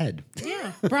about his head.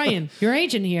 Yeah. Brian, your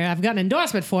agent here. I've got an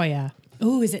endorsement for you.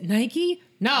 Oh, is it Nike?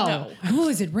 No. Oh,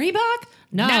 is it Reebok?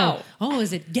 No. No. Oh,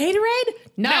 is it Gatorade?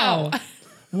 No.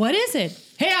 What is it?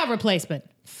 Hair replacement.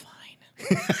 Fine.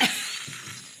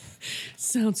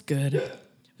 Sounds good.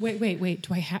 Wait.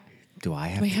 Do I have Do I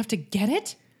have to get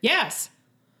it? Yes.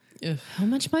 Ugh. How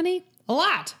much money? A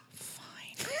lot.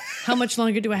 How much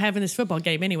longer do I have in this football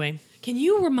game anyway? Can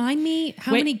you remind me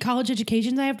how Wait. many college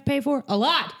educations I have to pay for? A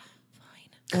lot.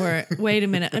 Or wait a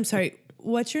minute. I'm sorry.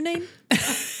 What's your name?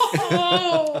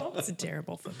 Oh, it's a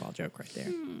terrible football joke right there.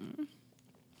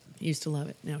 Used to love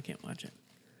it. Now can't watch it.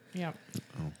 Yeah.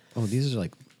 Oh, these are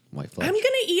like white fudge. I'm gonna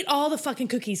eat all the fucking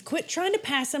cookies. Quit trying to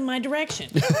pass them my direction.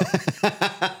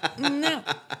 No.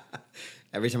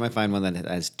 Every time I find one that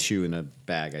has 2 in a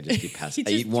bag, I just keep passing.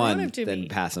 I You eat just throw one, them to then me.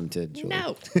 pass them to Julie.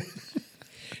 No.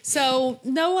 So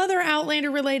no other Outlander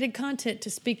related content to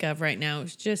speak of right now.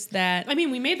 It's just that I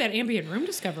mean, we made that ambient room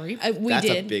discovery. we That's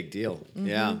did. a big deal.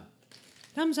 Yeah.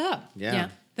 Thumbs up. Yeah. Yeah.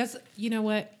 That's, you know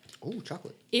what? Oh,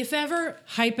 chocolate. If ever,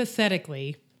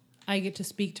 hypothetically, I get to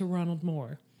speak to Ronald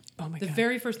Moore, Oh my the God.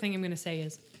 very first thing I'm going to say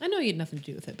is, I know you had nothing to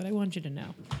do with it, but I want you to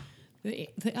know. The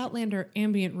Outlander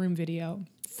ambient room video,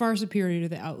 far superior to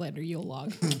the Outlander Yule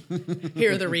log.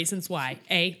 Here are the reasons why.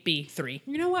 A, B, 3.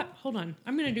 You know what? Hold on.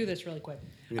 I'm going to do this really quick.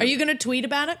 Are you gonna tweet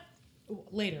about it?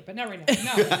 Later, but not right now.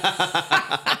 No.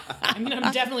 I mean,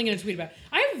 I'm definitely going to tweet about it.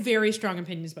 I have very strong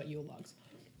opinions about Yule logs.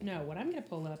 No, what I'm going to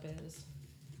pull up is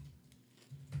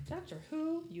Doctor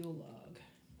Who Yule log.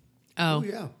 Oh,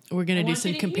 yeah. We're gonna I do want some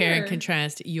you to compare and hear.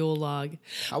 contrast Yule log,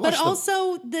 I but watched the-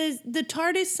 also the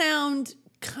TARDIS sound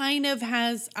kind of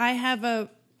has. I have a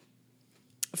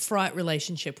fraught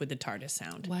relationship with the TARDIS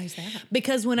sound. Why is that?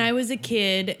 Because when I was a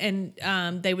kid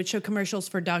and they would show commercials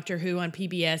for Doctor Who on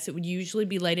PBS, it would usually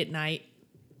be late at night.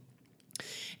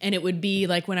 And it would be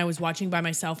like when I was watching by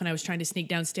myself and I was trying to sneak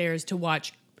downstairs to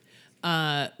watch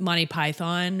Monty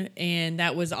Python. And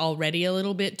that was already a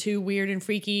little bit too weird and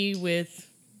freaky with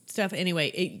stuff.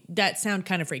 Anyway, that sound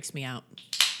kind of freaks me out.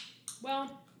 Well,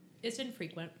 it's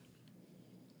infrequent.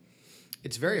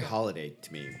 It's very holiday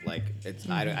to me. Like, it's,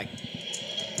 I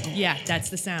Yeah, that's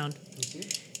the sound.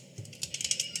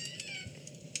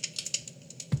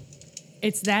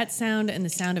 It's that sound and the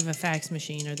sound of a fax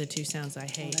machine are the two sounds I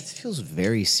hate. that feels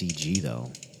very CG,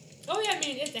 though. Oh, yeah, I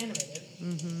mean, it's animated.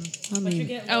 I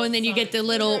mean, Oh, and then you get the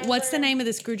little, what's the name of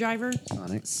the screwdriver?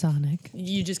 Sonic. Sonic.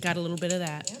 You just got a little bit of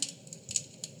that.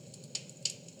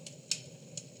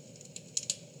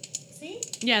 See?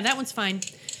 Yeah, that one's fine.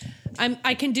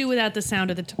 I can do without the sound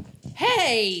of the.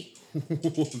 Hey!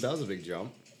 That was a big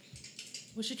jump.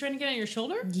 Was she trying to get on your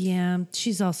shoulder? Yeah,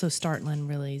 she's also startling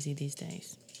real easy these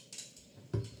days.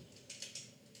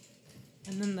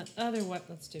 And then the other what?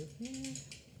 Let's do.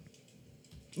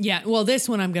 Yeah, well, this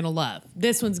one I'm gonna love.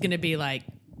 This one's gonna be like,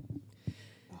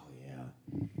 Oh,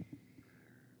 yeah.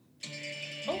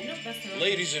 Oh, no, that's the wrong.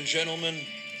 Ladies and gentlemen,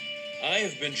 I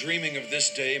have been dreaming of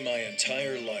this day my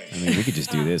entire life. I mean, we could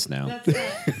just do this now.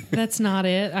 That's not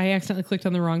it. I accidentally clicked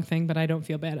on the wrong thing, but I don't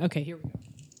feel bad. Okay, here we go.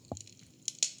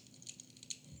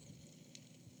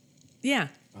 yeah,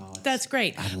 that's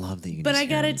great. I love that you can But just I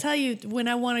hear gotta them. tell you, when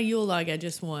I want a Yule log, I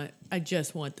just want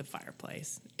the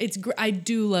fireplace. It's I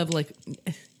do love Nick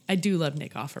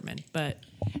Offerman, but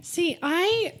See,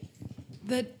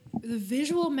 the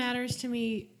visual matters to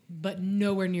me, but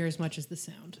nowhere near as much as the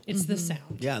sound. It's the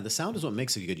sound. Yeah, the sound is what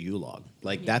makes a good U-log.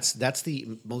 Like, that's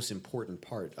the most important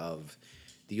part of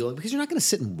the U-log, because you're not going to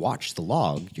sit and watch the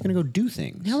log. You're going to go do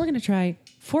things. Now we're going to try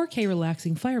 4K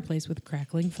relaxing fireplace with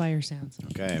crackling fire sounds.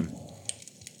 Okay.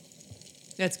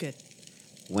 that's good.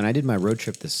 When I did my road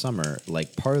trip this summer,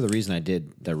 like, part of the reason I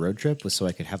did the road trip was so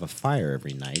I could have a fire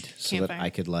every night, so that Campfire. I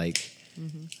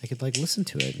could listen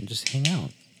to it and just hang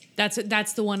out.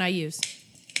 That's the one I use.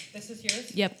 This is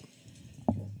yours? Yep.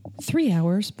 3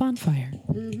 hours bonfire.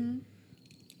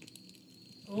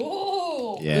 Oh,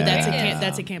 Yeah. Ooh,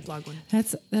 that's a Camp Log one.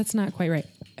 That's not quite right.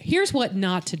 Here's what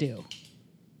not to do.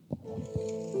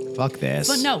 Fuck this.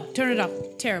 But no, turn it off.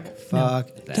 Terrible. Fuck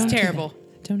that. It's terrible.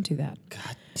 Don't do that.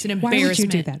 It's an Why would you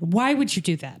embarrassment. do that? Why would you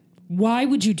do that? Why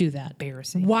would you do that?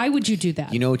 Embarrassing. Why would you do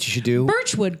that? You know what you should do?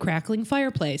 Birchwood crackling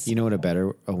fireplace. You know what a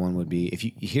better one would be? If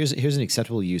you here's an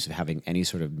acceptable use of having any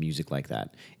sort of music like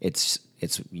that. It's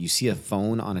you see a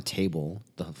phone on a table,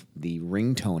 the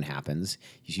ringtone happens.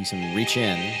 You see someone reach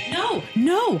in.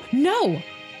 No.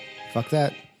 Fuck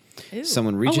that. Ew.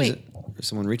 Someone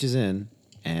reaches in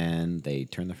and they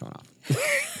turn their phone off.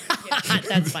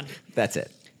 That's funny. That's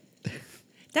it.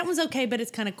 That one's okay, but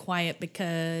it's kind of quiet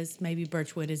because maybe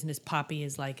birchwood isn't as poppy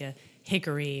as like a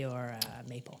hickory or a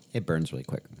maple. It burns really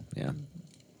quick. Yeah. I'm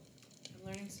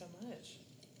learning so much.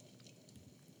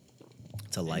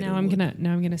 It's a lighter Now I'm wood.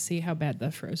 gonna see how bad the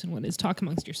frozen one is. Talk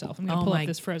amongst yourself. I'm gonna Oh pull my up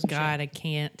this frozen. God, shit. I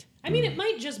can't. I mean, it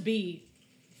might just be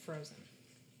frozen.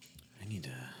 I need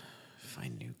to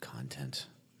find new content.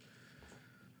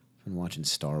 I've been watching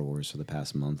Star Wars for the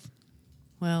past month.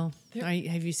 Well,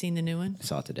 have you seen the new one? I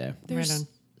saw it today. There's Right on.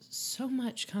 so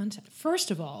much content.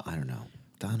 First of all, I don't know.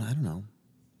 Don, I don't know.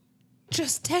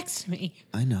 just text me.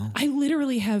 I know. I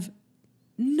literally have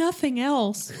nothing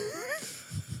else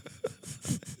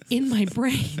in my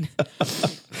brain.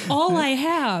 All I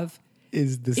have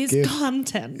Is this is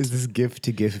content. this gift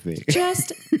to give me?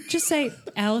 just say,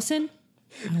 Allison,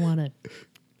 I want a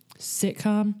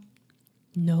sitcom,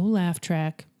 no laugh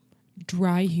track,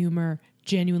 dry humor,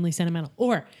 genuinely sentimental.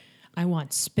 Or I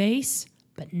want space,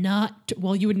 but not,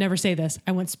 well, you would never say this.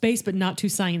 I want space, but not too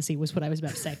sciencey was what I was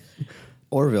about to say.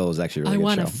 Orville is actually a really I good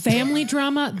want show. a family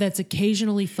drama that's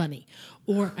occasionally funny.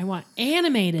 Or I want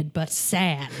animated but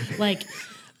sad. Like,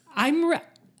 I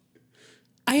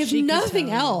have nothing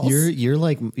else. You're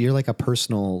like a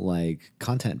personal like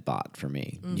content bot for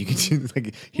me. You can do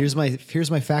like here's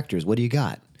my factors. What do you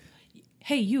got?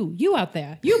 Hey, you out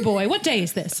there, you boy, what day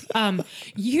is this?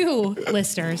 You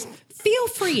listeners, feel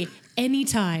free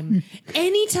anytime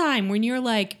when you're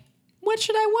like, what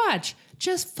should I watch?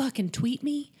 Just fucking tweet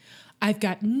me. I've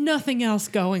got nothing else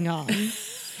going on.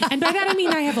 And by that I mean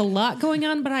I have a lot going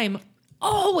on, but I am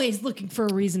always looking for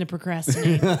a reason to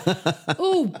procrastinate.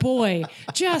 Oh boy,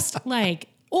 just like,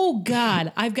 oh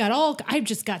God, I've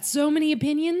just got so many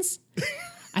opinions.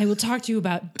 I will talk to you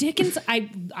about Dickens.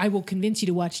 I will convince you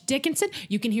to watch Dickinson.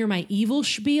 You can hear my evil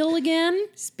spiel again.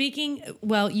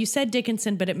 Well, you said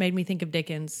Dickinson, but it made me think of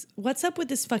Dickens. What's up with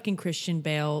this fucking Christian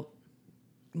Bale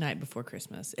Night Before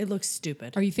Christmas? It looks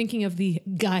stupid. Are you thinking of the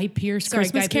Guy Pearce Sorry,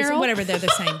 Christmas Guy Pearce, Carol? whatever, they're the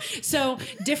same. So,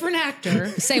 different actor.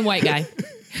 Same white guy.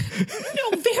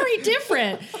 No, very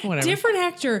different. Whatever. Different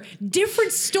actor,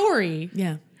 different story.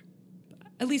 Yeah.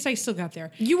 At least I still got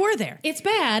there. You were there. It's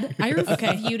bad. I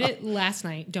reviewed it last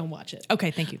night. Don't watch it. Okay,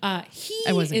 thank you. He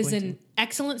I wasn't is going an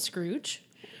excellent Scrooge,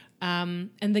 and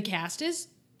the cast is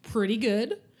pretty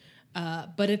good.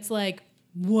 But it's like,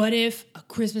 what if A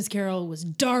Christmas Carol was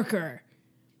darker,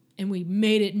 and we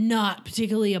made it not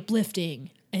particularly uplifting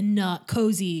and not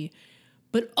cozy,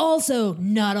 but also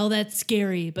not all that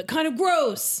scary, but kind of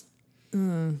gross.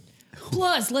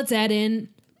 Plus, let's add in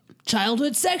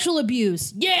childhood sexual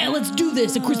abuse. Yeah, let's do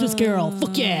this. A Christmas Carol.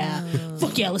 Fuck yeah.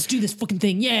 Fuck yeah, let's do this fucking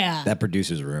thing. Yeah. That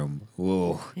producer's room.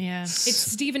 Whoa. Yeah. It's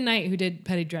Stephen Knight who did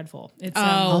Penny Dreadful. It's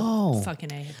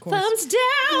Fucking A, of course. thumbs down.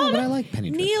 Oh, but I like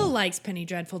Penny Dreadful. Neil likes Penny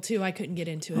Dreadful too. I couldn't get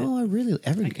into it. Oh, I really.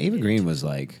 Ava Green was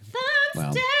like, Thumbs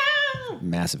well, down.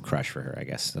 massive crush for her. I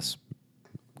guess that's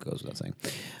goes without saying.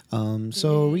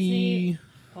 So we.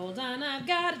 Hold on, I've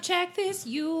got to check this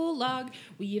Yule log.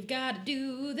 We've got to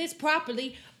do this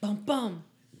properly. Bum bum.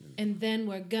 And then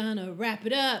we're gonna wrap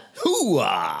it up.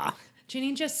 Hoo-ah!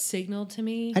 Janine just signaled to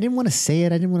me. I didn't want to say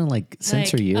it. I didn't want to like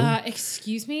censor you.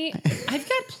 Excuse me. I've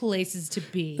got places to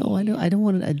be. No, I don't. I don't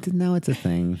want to. I did. Now it's a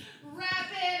thing. Wrap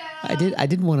it up. I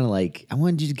didn't want to like. I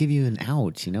wanted you to give you an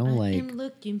out. You know, like. I'm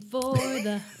looking for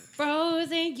the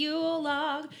frozen Yule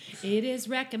log. It is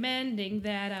recommending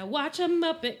that I watch a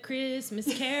Muppet Christmas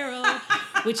Carol,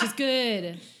 which is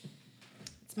good.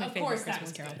 It's my favorite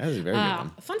Christmas Carol. That was a very good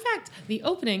one. Fun fact, the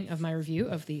opening of my review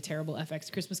of the terrible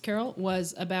FX Christmas Carol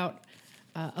was about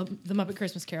the Muppet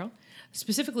Christmas Carol,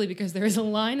 specifically because there is a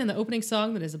line in the opening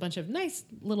song that is a bunch of nice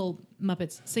little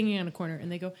Muppets singing on a corner,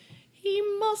 and they go, "He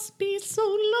must be so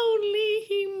lonely,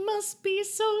 he must be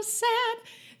so sad.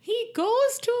 He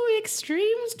goes to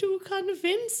extremes to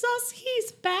convince us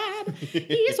he's bad.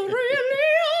 He's really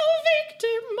a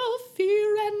victim of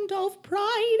fear and of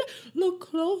pride. Look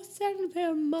close and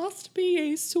there must be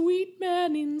a sweet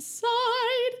man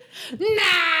inside.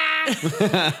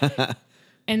 Nah!"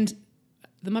 And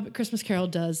the Muppet Christmas Carol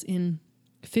does in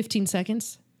 15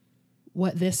 seconds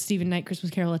what this Stephen Knight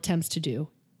Christmas Carol attempts to do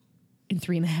in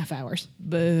 3.5 hours.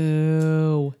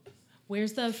 Boo.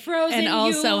 Where's the frozen And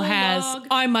also Yule has log?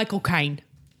 I'm Michael Caine.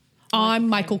 I'm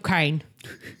Michael Caine.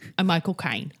 I'm Michael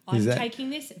Caine. I'm that- taking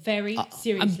this very I'm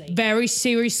seriously. very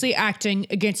seriously acting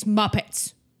against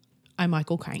Muppets. I'm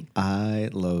Michael Caine. I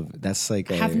love that's like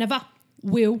Have never,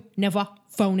 will never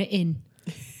phone it in.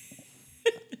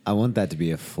 I want that to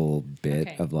be a full bit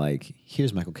Okay. of like,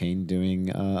 here's Michael Caine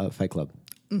doing Fight Club.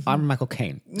 I'm Michael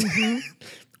Caine.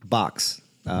 Box.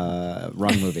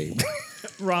 Wrong movie.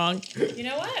 Wrong. You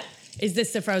know what? Is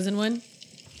this the Frozen one?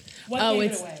 What Oh,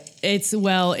 gave it's it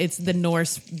away? it's the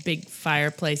Norse big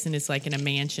fireplace, and it's like in a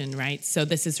mansion, right? So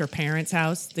this is her parents'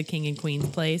 house, the king and queen's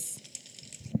place.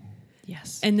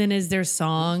 Yes. And then is there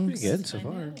songs? Pretty good so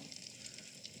far.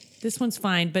 This one's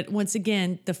fine, but once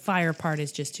again, the fire part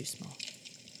is just too small.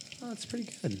 Oh, it's pretty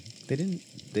good. They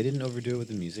didn't overdo it with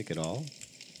the music at all.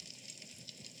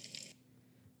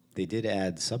 They did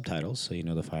add subtitles, so you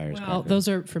know the fire is Well, cracking. those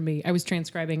are for me. I was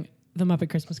transcribing the Muppet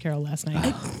Christmas Carol last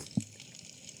night.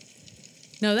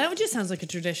 No, that one just sounds like a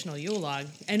traditional Yule log.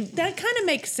 And that kind of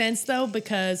makes sense, though,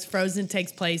 because Frozen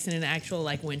takes place in an actual,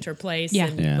 like, winter place. Yeah.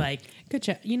 And, Yeah. like, Good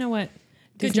job. You know what?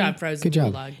 good Disney, job, Frozen Good Yule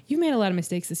job. log. You've made a lot of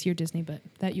mistakes this year, Disney, but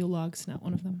that Yule log's not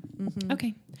one of them.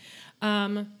 Okay.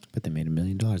 But they made $1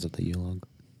 million off the Yule log.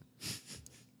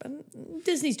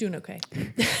 Disney's doing okay.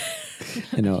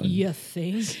 I know. You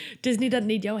think? Disney doesn't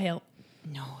need your help.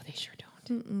 No, they sure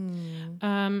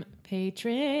don't.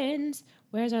 Patrons.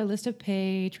 Where's our list of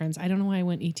patrons? I don't know why I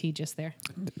went ET just there.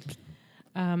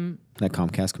 That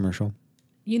Comcast commercial.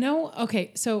 You know,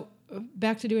 okay, so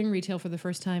back to doing retail for the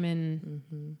first time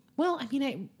in, well, I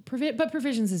mean, but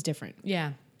Provisions is different.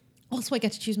 Yeah. Also, I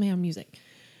get to choose my own music.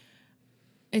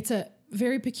 It's a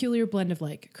very peculiar blend of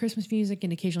like Christmas music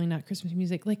and occasionally not Christmas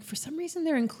music. Like for some reason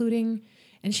they're including,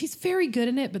 and she's very good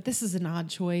in it, but this is an odd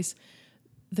choice,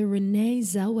 the Renee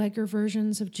Zellweger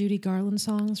versions of Judy Garland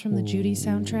songs from the Judy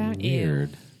soundtrack. Weird.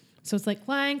 So it's like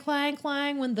clang, clang,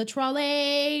 clang when the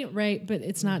trolley, right? But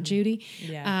it's not Judy.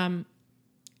 Yeah.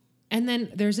 And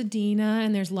then there's Adina,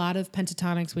 and there's a lot of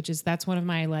pentatonics, that's one of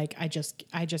my like I just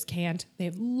can't. They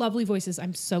have lovely voices.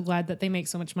 I'm so glad that they make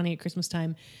so much money at Christmas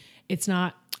time. It's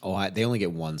not. Oh, they only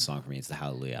get one song from me. It's the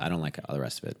Hallelujah. I don't like all the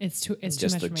rest of it. It's too just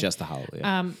much the for me. just the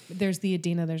Hallelujah. There's the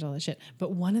Adina. There's all this shit.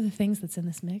 But one of the things that's in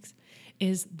this mix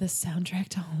is the soundtrack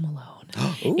to Home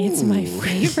Alone. It's my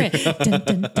favorite. Dun,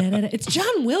 dun, da, da, da. It's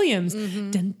John Williams.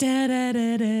 Dun, da, da,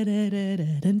 da, da, da,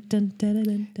 da, dun, dun, da, da,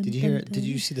 dun, Did you hear? Did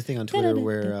you see the thing on Twitter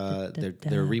where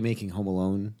they're remaking Home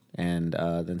Alone, and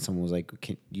then someone was like,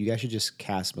 "You guys should just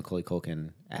cast Macaulay Culkin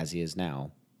as he is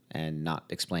now, and not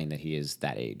explain that he is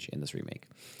that age in this remake."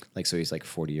 Like, so he's like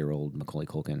 40-year-old Macaulay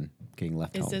Culkin getting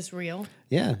left Is home. this real?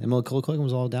 Yeah, and Macaulay Culkin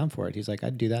was all down for it. He's like,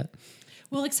 "I'd do that."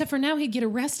 Well, except for now he'd get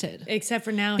arrested. Except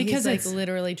for now, Because he's like it's-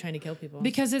 literally trying to kill people.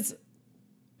 Because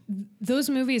those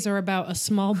movies are about a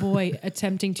small boy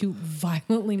attempting to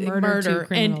violently murder two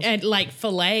criminals. and like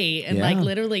fillet and Yeah. like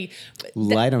literally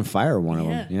Light on fire, one of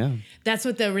Yeah. them. Yeah. That's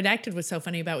what the Redacted was so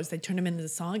funny about, was they turned him into the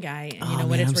Saw guy, and you know Oh,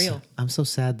 what? man, It's I'm real. So, I'm so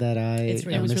sad that It's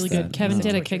real. I It was missed really good. that. Kevin No.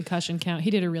 did a concussion count. He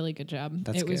did a really good job.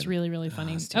 That's it was good. really, really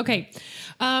funny. it's too Okay.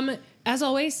 As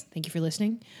always, thank you for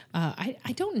listening. I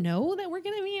don't know that we're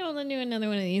going to be able to do another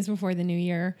one of these before the new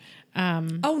year.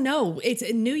 Oh no, it's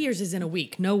New Year's is in a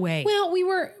week. No way. Well, we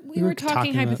were were talking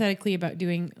talking about- hypothetically about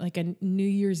doing like a New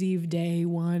Year's Eve day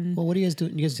one. Well, what are you guys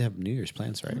doing? You guys have New Year's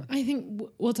plans, right? I think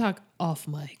we'll talk off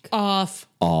mic. Off.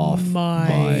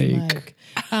 Mike.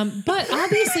 But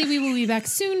obviously, we will be back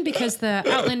soon because the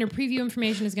Outlander preview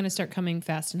information is going to start coming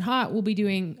fast and hot. We'll be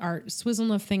doing our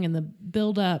Swizzle thing in the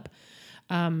build up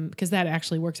because that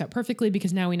actually works out perfectly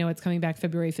because now we know it's coming back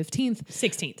February 15th.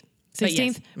 16th.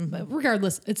 16th. But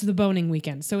regardless, it's the boning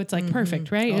weekend. So it's like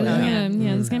perfect, right? Oh, yeah.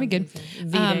 Yeah, it's going to be good.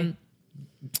 V-Day.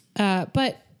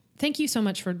 But thank you so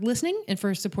much for listening and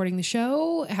for supporting the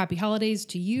show. Happy holidays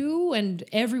to you and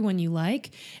everyone you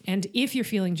like. And if you're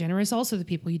feeling generous, also the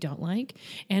people you don't like.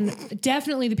 And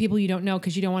definitely the people you don't know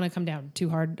because you don't want to come down too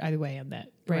hard either way on that.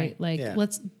 Right? Like, Yeah.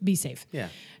 let's be safe. Yeah.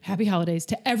 Happy holidays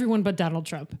to everyone but Donald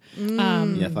Trump.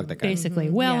 Yeah, fuck that guy. Basically.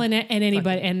 Well, Yeah. and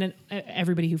anybody, and then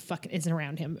everybody who isn't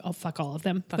around him. I'll fuck all of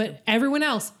them. But everyone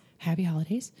else, happy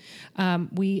holidays.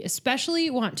 We especially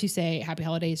want to say happy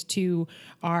holidays to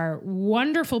our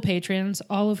wonderful patrons,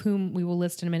 all of whom we will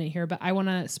list in a minute here. But I want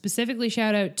to specifically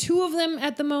shout out two of them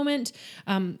at the moment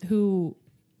who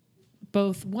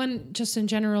both one just in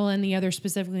general and the other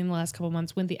specifically in the last couple of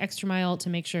months went the extra mile to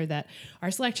make sure that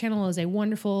our Slack channel is a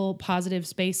wonderful, positive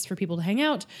space for people to hang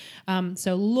out.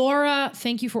 So Laura,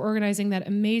 thank you for organizing that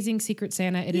amazing Secret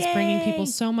Santa. It is bringing people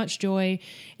so much joy,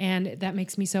 and that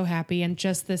makes me so happy. And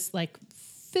just this like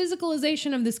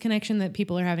physicalization of this connection that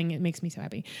people are having, it makes me so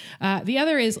happy. The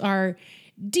other is our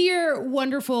dear,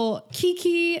 wonderful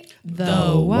Kiki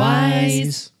the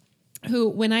Wise, who,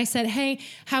 when I said, hey,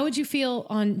 how would you feel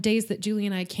on days that Julie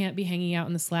and I can't be hanging out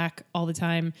in the Slack all the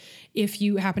time if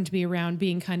you happen to be around,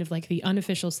 being kind of like the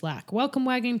unofficial Slack welcome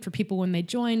wagon for people when they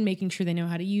join, making sure they know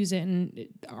how to use it and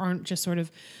aren't just sort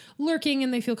of lurking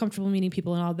and they feel comfortable meeting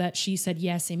people and all that. She said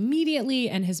yes immediately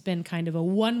and has been kind of a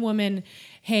one-woman,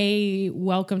 hey,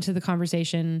 welcome to the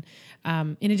conversation,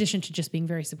 in addition to just being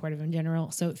very supportive in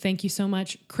general. So thank you so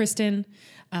much, Kristen.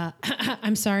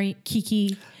 I'm sorry,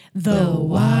 Kiki the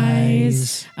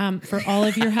Wise, for all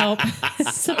of your help,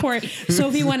 support.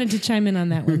 Sophie wanted to chime in on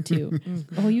that one too.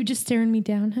 Oh, you just staring me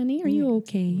down, honey? Are you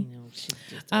okay?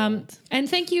 And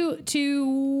thank you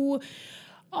to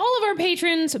all of our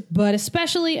patrons, but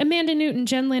especially Amanda Newton,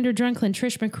 Jen Lander Drunklin,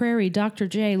 Trish McCrary, Dr.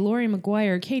 J, Lori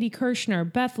McGuire, Katie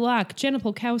Kirshner, Beth Locke, Jenna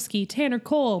Polkowski, Tanner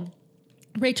Cole,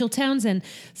 Rachel Townsend,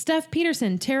 Steph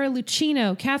Peterson, Tara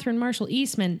Lucchino, Catherine Marshall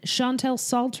Eastman, Chantel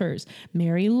Salters,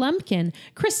 Mary Lumpkin,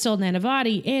 Crystal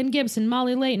Nanavati, Ann Gibson,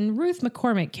 Molly Layton, Ruth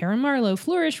McCormick, Karen Marlowe,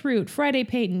 Flourish Root, Friday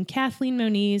Payton, Kathleen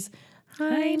Moniz.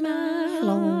 Hi,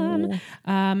 Mom.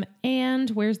 And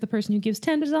where's the person who gives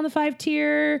 $10 on the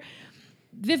 5-tier?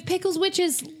 Viv Pickles, which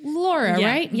is Laura,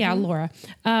 right? Mm-hmm. Yeah, Laura.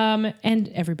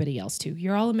 And everybody else, too.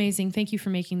 You're all amazing. Thank you for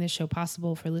making this show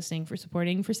possible, for listening, for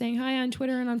supporting, for saying hi on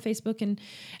Twitter and on Facebook and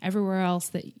everywhere else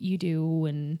that you do.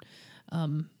 And I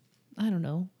don't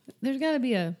know. There's got to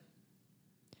be a...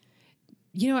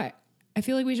 You know, I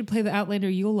feel like we should play the Outlander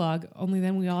Yule log, only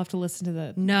then we all have to listen to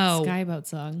the Skyboat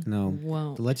song. No.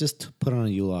 Won't. Let's just put on a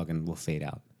Yule log and we'll fade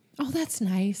out. Oh, that's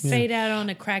nice. Fade out on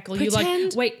a crackle.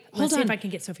 Pretend, Wait, let's see on. if I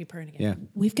can get Sophie purring again. Yeah.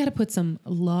 We've got to put some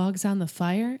logs on the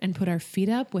fire and put our feet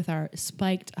up with our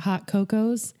spiked hot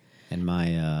cocos. And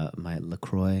my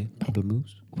LaCroix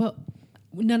pamplemousse. Well,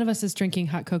 none of us is drinking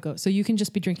hot cocoa, so you can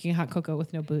just be drinking hot cocoa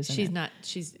with no booze. She's in it. not.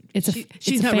 She's it's not a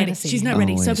ready. fantasy. She's not Oh,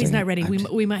 ready. wait a Sophie's second. not ready. I'm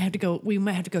We might have to go. We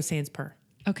might have to go sans per.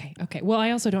 Okay. Well,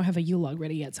 I also don't have a Yule log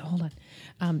ready yet, so hold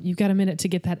on. You've got a minute to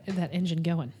get that engine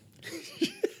going.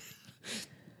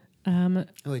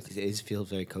 Oh, it feels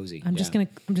very cozy. I'm just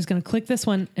gonna click this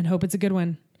one and hope it's a good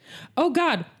one. Oh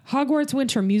God, Hogwarts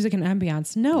winter music and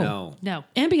ambiance. No.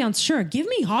 Ambiance, sure. Give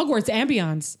me Hogwarts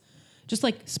ambiance. Just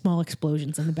like small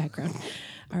explosions in the background.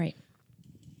 All right.